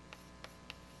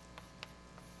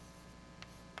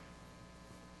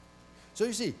 So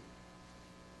you see,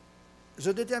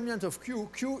 the determinant of Q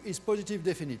is positive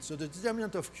definite. So the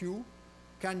determinant of Q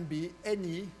can be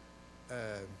any,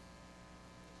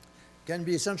 can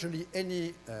be essentially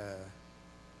any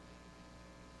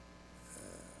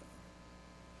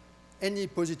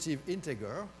positive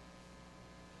integer.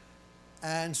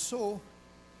 And so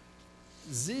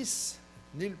this,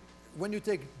 when you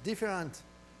take different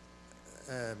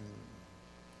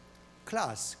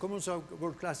class,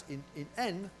 commutative class in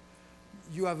N,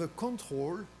 you have a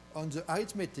control on the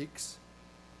arithmetics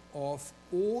of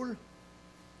all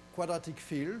quadratic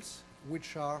fields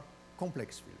which are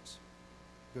complex fields.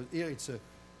 Because here it's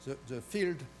the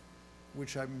field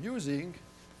which I'm using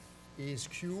is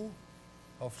Q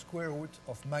of square root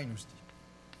of minus D.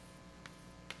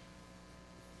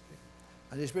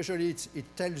 And especially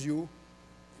it tells you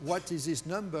what is this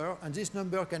number, and this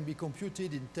number can be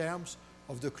computed in terms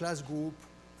of the class group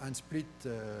and split,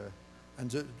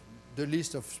 and the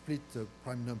list of split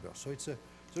prime numbers. So it's so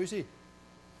you see,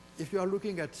 if you are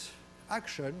looking at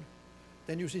action,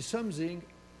 then you see something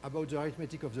about the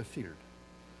arithmetic of the field.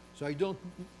 So I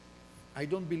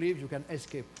don't believe you can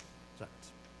escape that.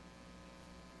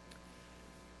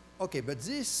 Okay, but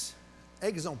this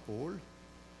example,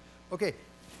 okay,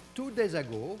 2 days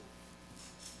ago,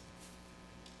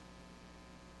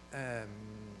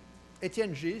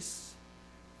 Etienne Gis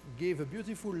gave a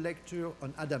beautiful lecture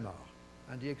on Hadamard,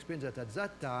 and he explained that at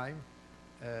that time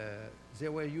they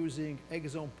were using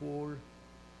example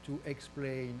to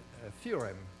explain a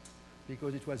theorem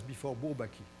because it was before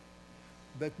Bourbaki.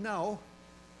 But now,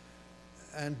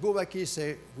 and Bourbaki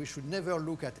said we should never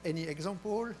look at any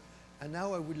example, and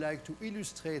now I would like to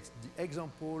illustrate the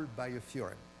example by a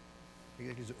theorem,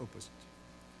 exactly the opposite.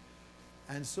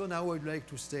 And so now I would like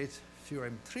to state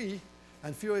theorem 3,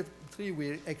 and theorem 3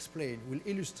 will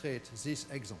illustrate this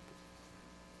example.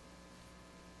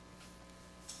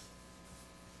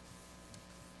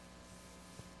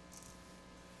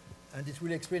 And it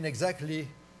will explain exactly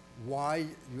why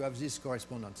you have this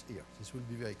correspondence here. This will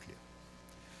be very clear.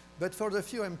 But for the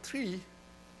theorem 3,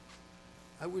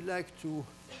 I would like to,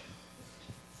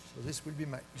 so this will be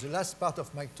the last part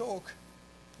of my talk.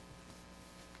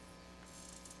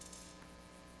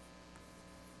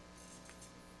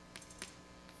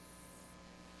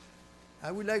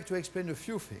 I would like to explain a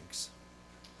few things.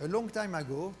 A long time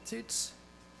ago, Tits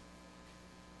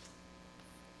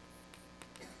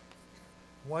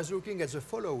was looking at the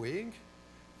following.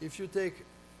 If you take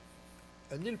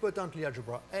a nilpotent Lie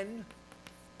algebra N,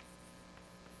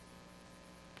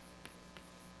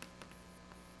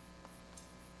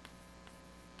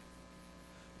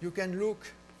 you can look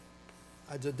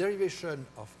at the derivation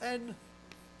of N,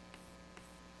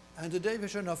 and the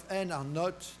derivation of N are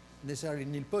not necessarily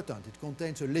nilpotent. It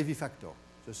contains a Levy factor,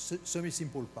 the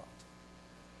semi-simple part.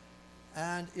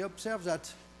 And he observes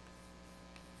that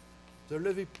the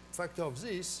Levy factor of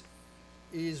this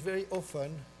is very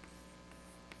often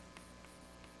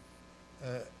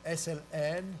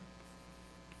SLN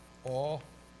or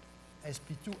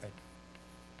SP2N.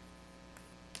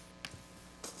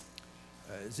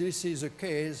 This is a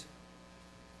case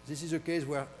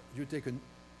where you take a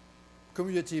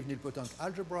commutative nilpotent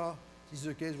algebra. This is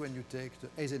the case when you take the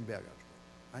Heisenberg algebra.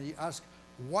 And he asks,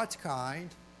 what kind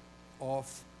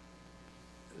of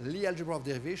Lie algebra of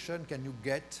derivation can you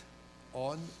get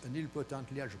on a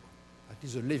nilpotent Lie algebra? That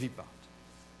is the Levy part.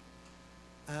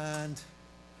 And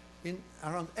in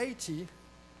around 80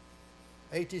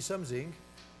 something,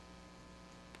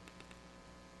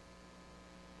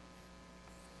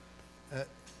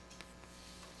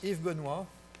 Yves Benoit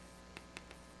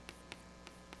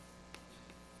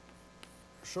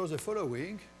shows the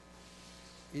following,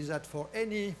 is that for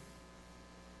any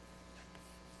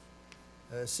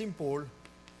simple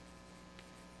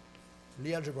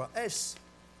Lie algebra S,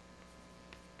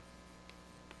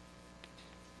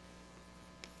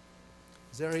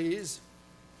 there is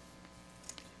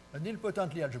a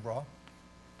nilpotent Lie algebra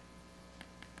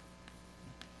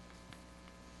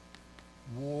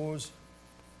was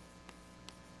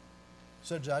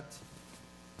such that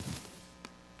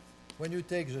when you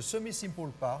take the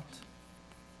semi-simple part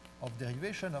of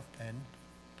derivation of N,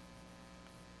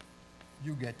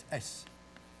 you get S.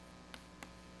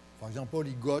 For example,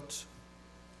 he got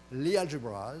Lie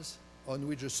algebras on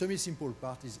which the semi-simple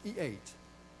part is E8.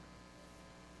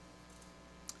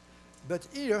 But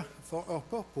here, for our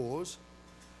purpose,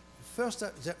 first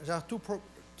there are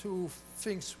two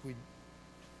things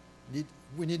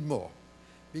we need more.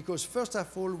 Because first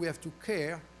of all, we have to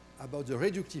care about the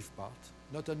reductive part,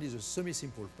 not only the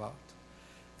semi-simple part.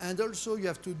 And also, you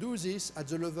have to do this at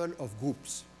the level of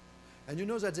groups. And you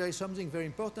know that there is something very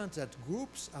important, that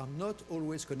groups are not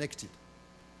always connected.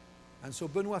 And so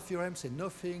Benoit theorem says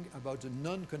nothing about the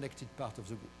non-connected part of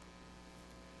the group.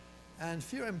 And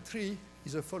theorem 3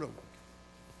 is the following.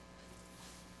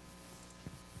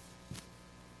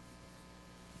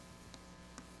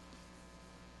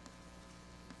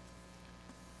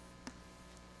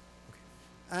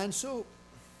 And so,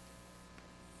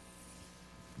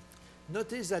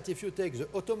 notice that if you take the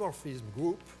automorphism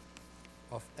group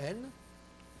of N,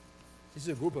 this is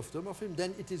a group of automorphism,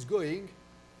 then it is going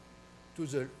to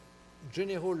the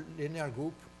general linear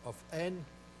group of N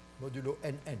modulo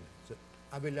Nn, the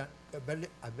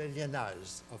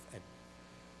Abelianage of N.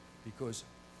 Because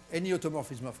any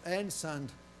automorphism of N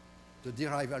sends the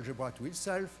derived algebra to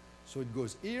itself, so it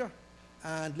goes here,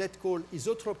 and let's call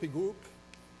isotropy group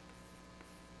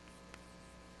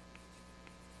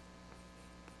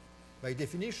by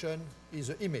definition, is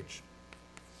the image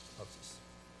of this.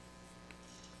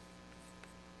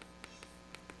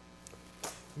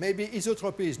 Maybe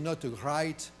isotropy is not a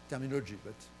right terminology,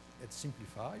 but it's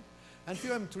simplified. And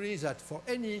theorem 3 is that for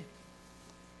any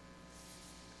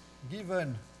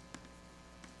given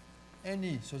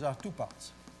so there are two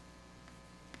parts,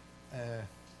 a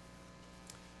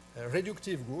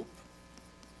reductive group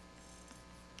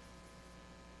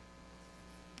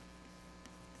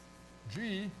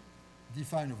G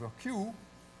defined over Q,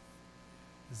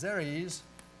 there is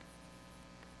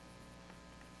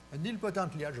a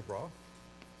nilpotent Lie algebra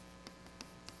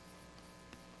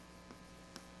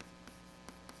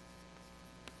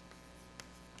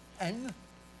N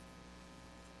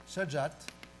such that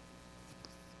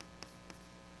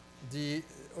the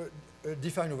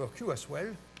defined over Q as well,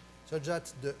 such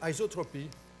that the isotropy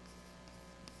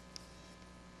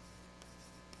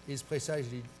is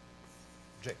precisely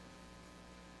J.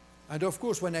 And of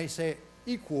course, when I say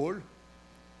equal,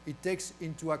 it takes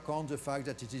into account the fact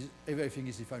that it is everything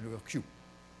is defined over Q.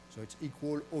 So it's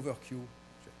equal over Q.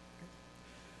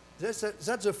 Okay.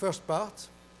 That's the first part.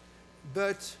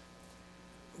 But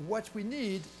what we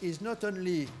need is not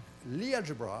only Lie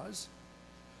algebras,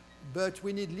 but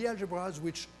we need Lie algebras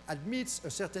which admits a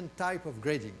certain type of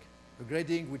grading, a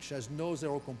grading which has no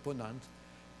zero component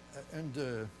on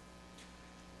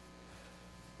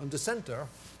the center,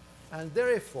 and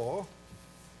therefore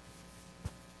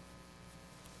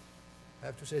I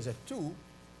have to say that too,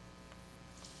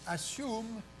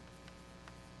 assume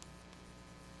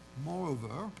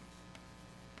moreover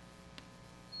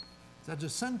that the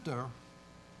center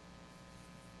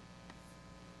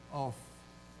of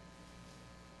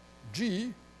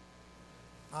G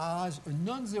has a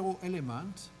non-zero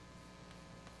element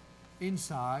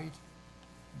inside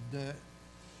the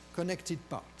connected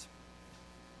part.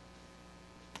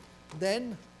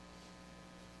 Then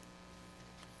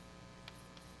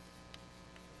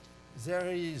there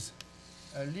is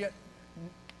a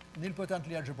nilpotent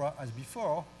Lie algebra as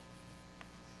before,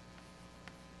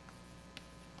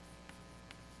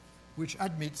 which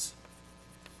admits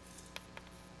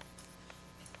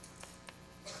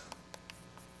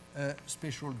a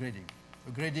spatial grading,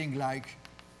 a grading like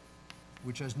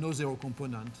which has no zero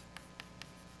component,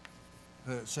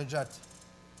 such that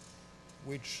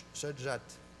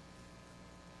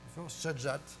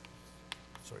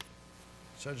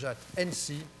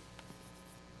NC,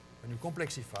 when you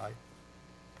complexify,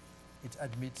 it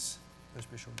admits a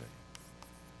spatial grading.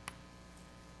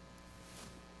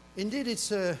 Indeed,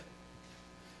 it's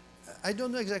I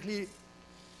don't know exactly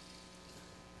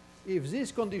if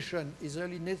this condition is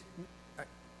really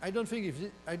I don't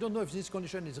know if this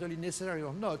condition is really necessary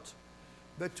or not,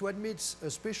 but to admit a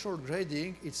spatial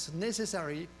grading, it's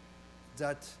necessary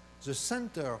that the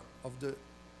center of the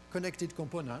connected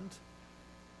component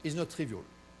is not trivial.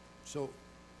 So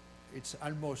it's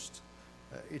almost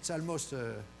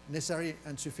a necessary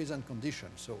and sufficient condition.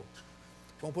 So,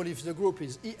 for example, if the group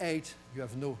is E8, you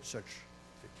have no such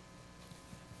thing.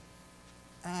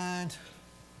 And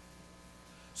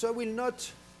so I will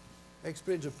not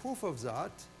explain the proof of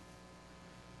that.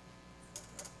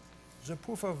 The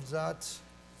proof of that,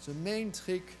 the main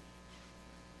trick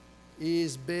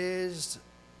is based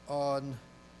on,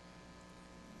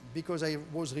 because I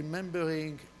was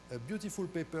remembering a beautiful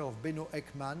paper of Benno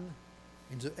Ekman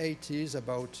in the 80s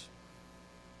about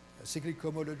cyclic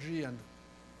homology, and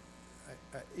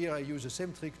here I use the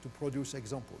same trick to produce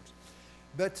examples.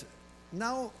 But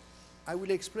now I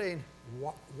will explain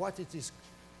why it is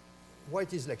like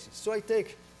this. So I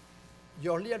take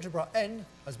your Lie algebra N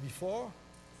as before,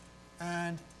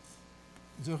 and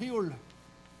the real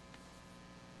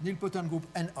nilpotent group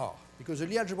NR, because the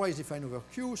Lie algebra is defined over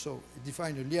Q, so it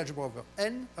defines a Lie algebra over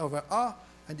N over R,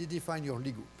 and it defines your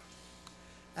Lie group.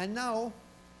 And now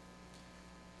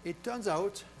it turns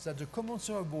out that the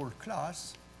commensurable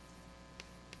class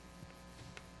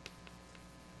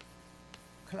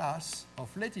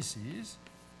of lattices,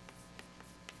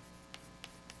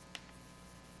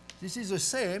 this is the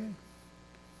same.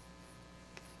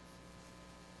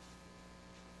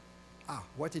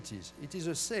 What it is? It is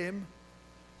the same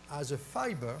as the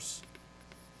fibers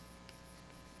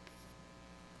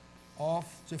of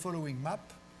the following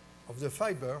map, of the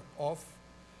fiber of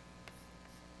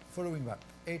following map.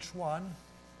 H1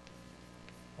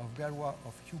 of Galois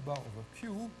of Q bar over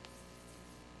Q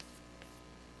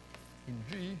in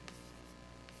G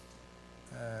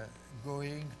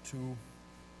going to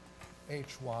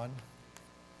H1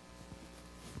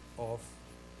 of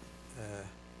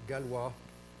Galois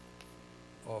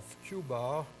of Q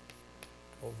bar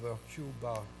over Q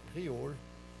bar real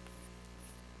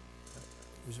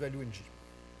with value in G.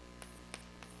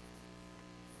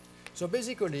 So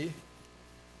basically,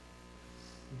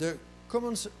 the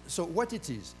common, so what it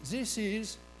is, this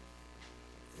is,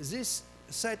 this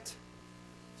set,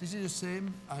 this is the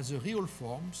same as the real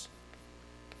forms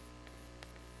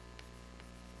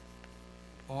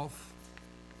of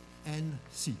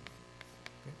NC.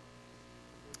 Okay?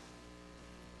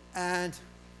 And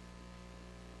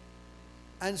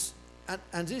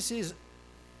this is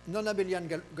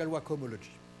non-abelian Galois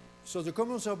cohomology. So the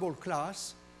commensable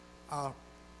class are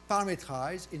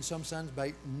parameterized in some sense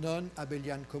by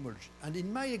non-abelian cohomology. And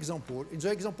in my example, in the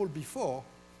example before,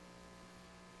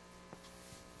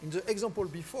 the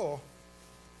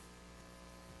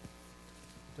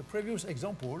previous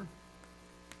example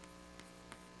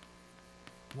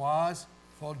was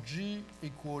for G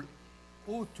equal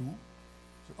O2,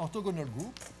 the orthogonal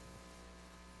group.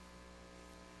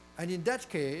 And in that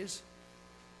case,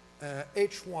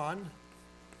 H1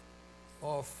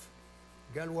 of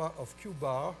Galois of Q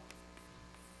bar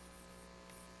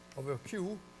over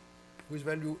Q with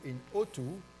value in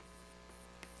O2,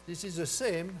 this is the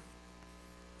same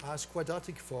as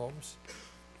quadratic forms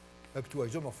up to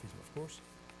isomorphism, of course,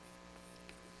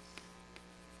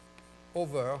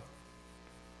 over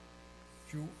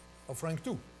Q of rank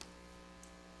 2.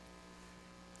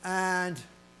 And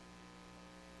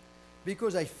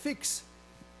because I fix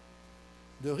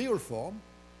the real form,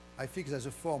 I fix as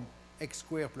a form x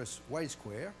squared plus y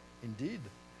squared, indeed,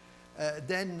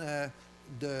 then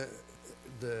the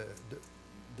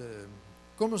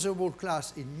commensable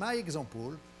class in my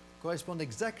example correspond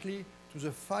exactly to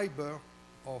the fiber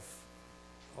of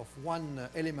one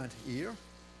element here.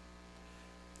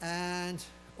 And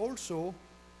also,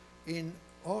 in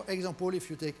our example, if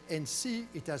you take NC,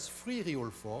 it has 3 real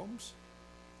forms.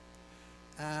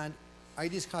 And I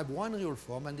describe one real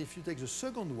form, and if you take the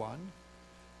second one,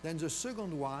 then the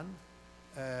second one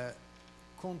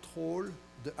control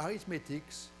the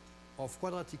arithmetics of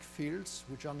quadratic fields,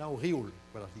 which are now real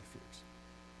quadratic fields.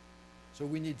 So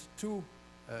we need 2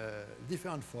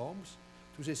 different forms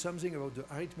to say something about the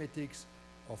arithmetics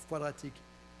of quadratic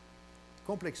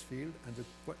complex field and the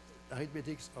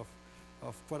arithmetics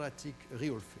of quadratic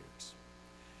real fields.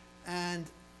 And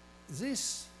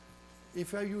this,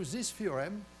 if I use this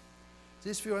theorem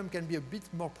can be a bit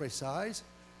more precise,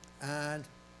 and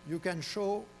you can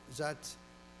show that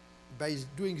by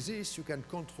doing this you can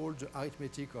control the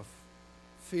arithmetic of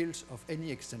fields of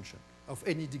any extension, of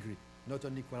any degree, not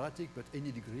only quadratic but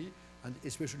any degree, and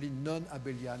especially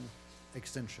non-abelian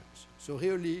extensions. So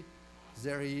really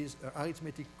there is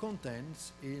arithmetic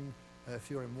contents in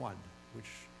theorem 1, which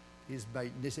is by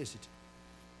necessity.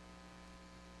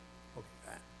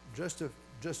 Okay.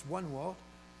 Just one word.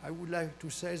 I would like to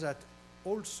say that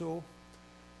also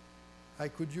I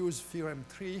could use theorem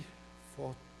 3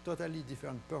 for totally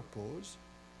different purpose,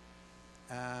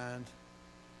 and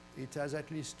it has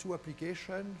at least 2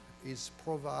 applications. It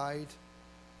provide,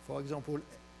 for example,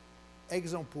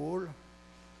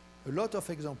 a lot of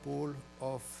example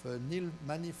of nil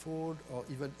manifold or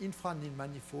even infra-nil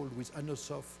manifold with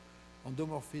anosoph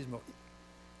endomorphism or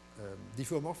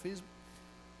diffeomorphism.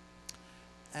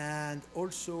 And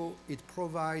also it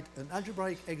provides an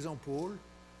algebraic example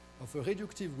of a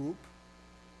reductive group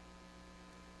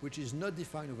which is not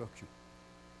defined over Q.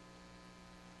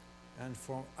 And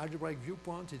from algebraic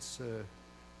viewpoint, it's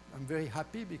I'm very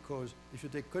happy because if you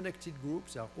take connected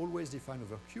groups, they are always defined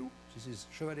over Q. This is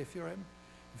Chevalier theorem.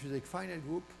 If you take finite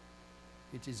group,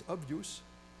 it is obvious.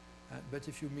 But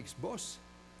if you mix both,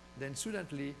 then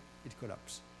suddenly it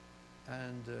collapses.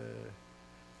 And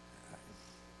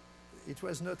it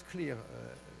was not clear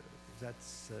that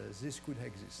this could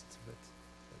exist.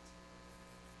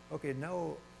 But okay,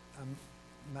 now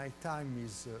my time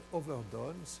is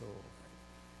overdone, so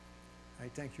I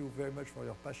thank you very much for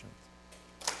your patience.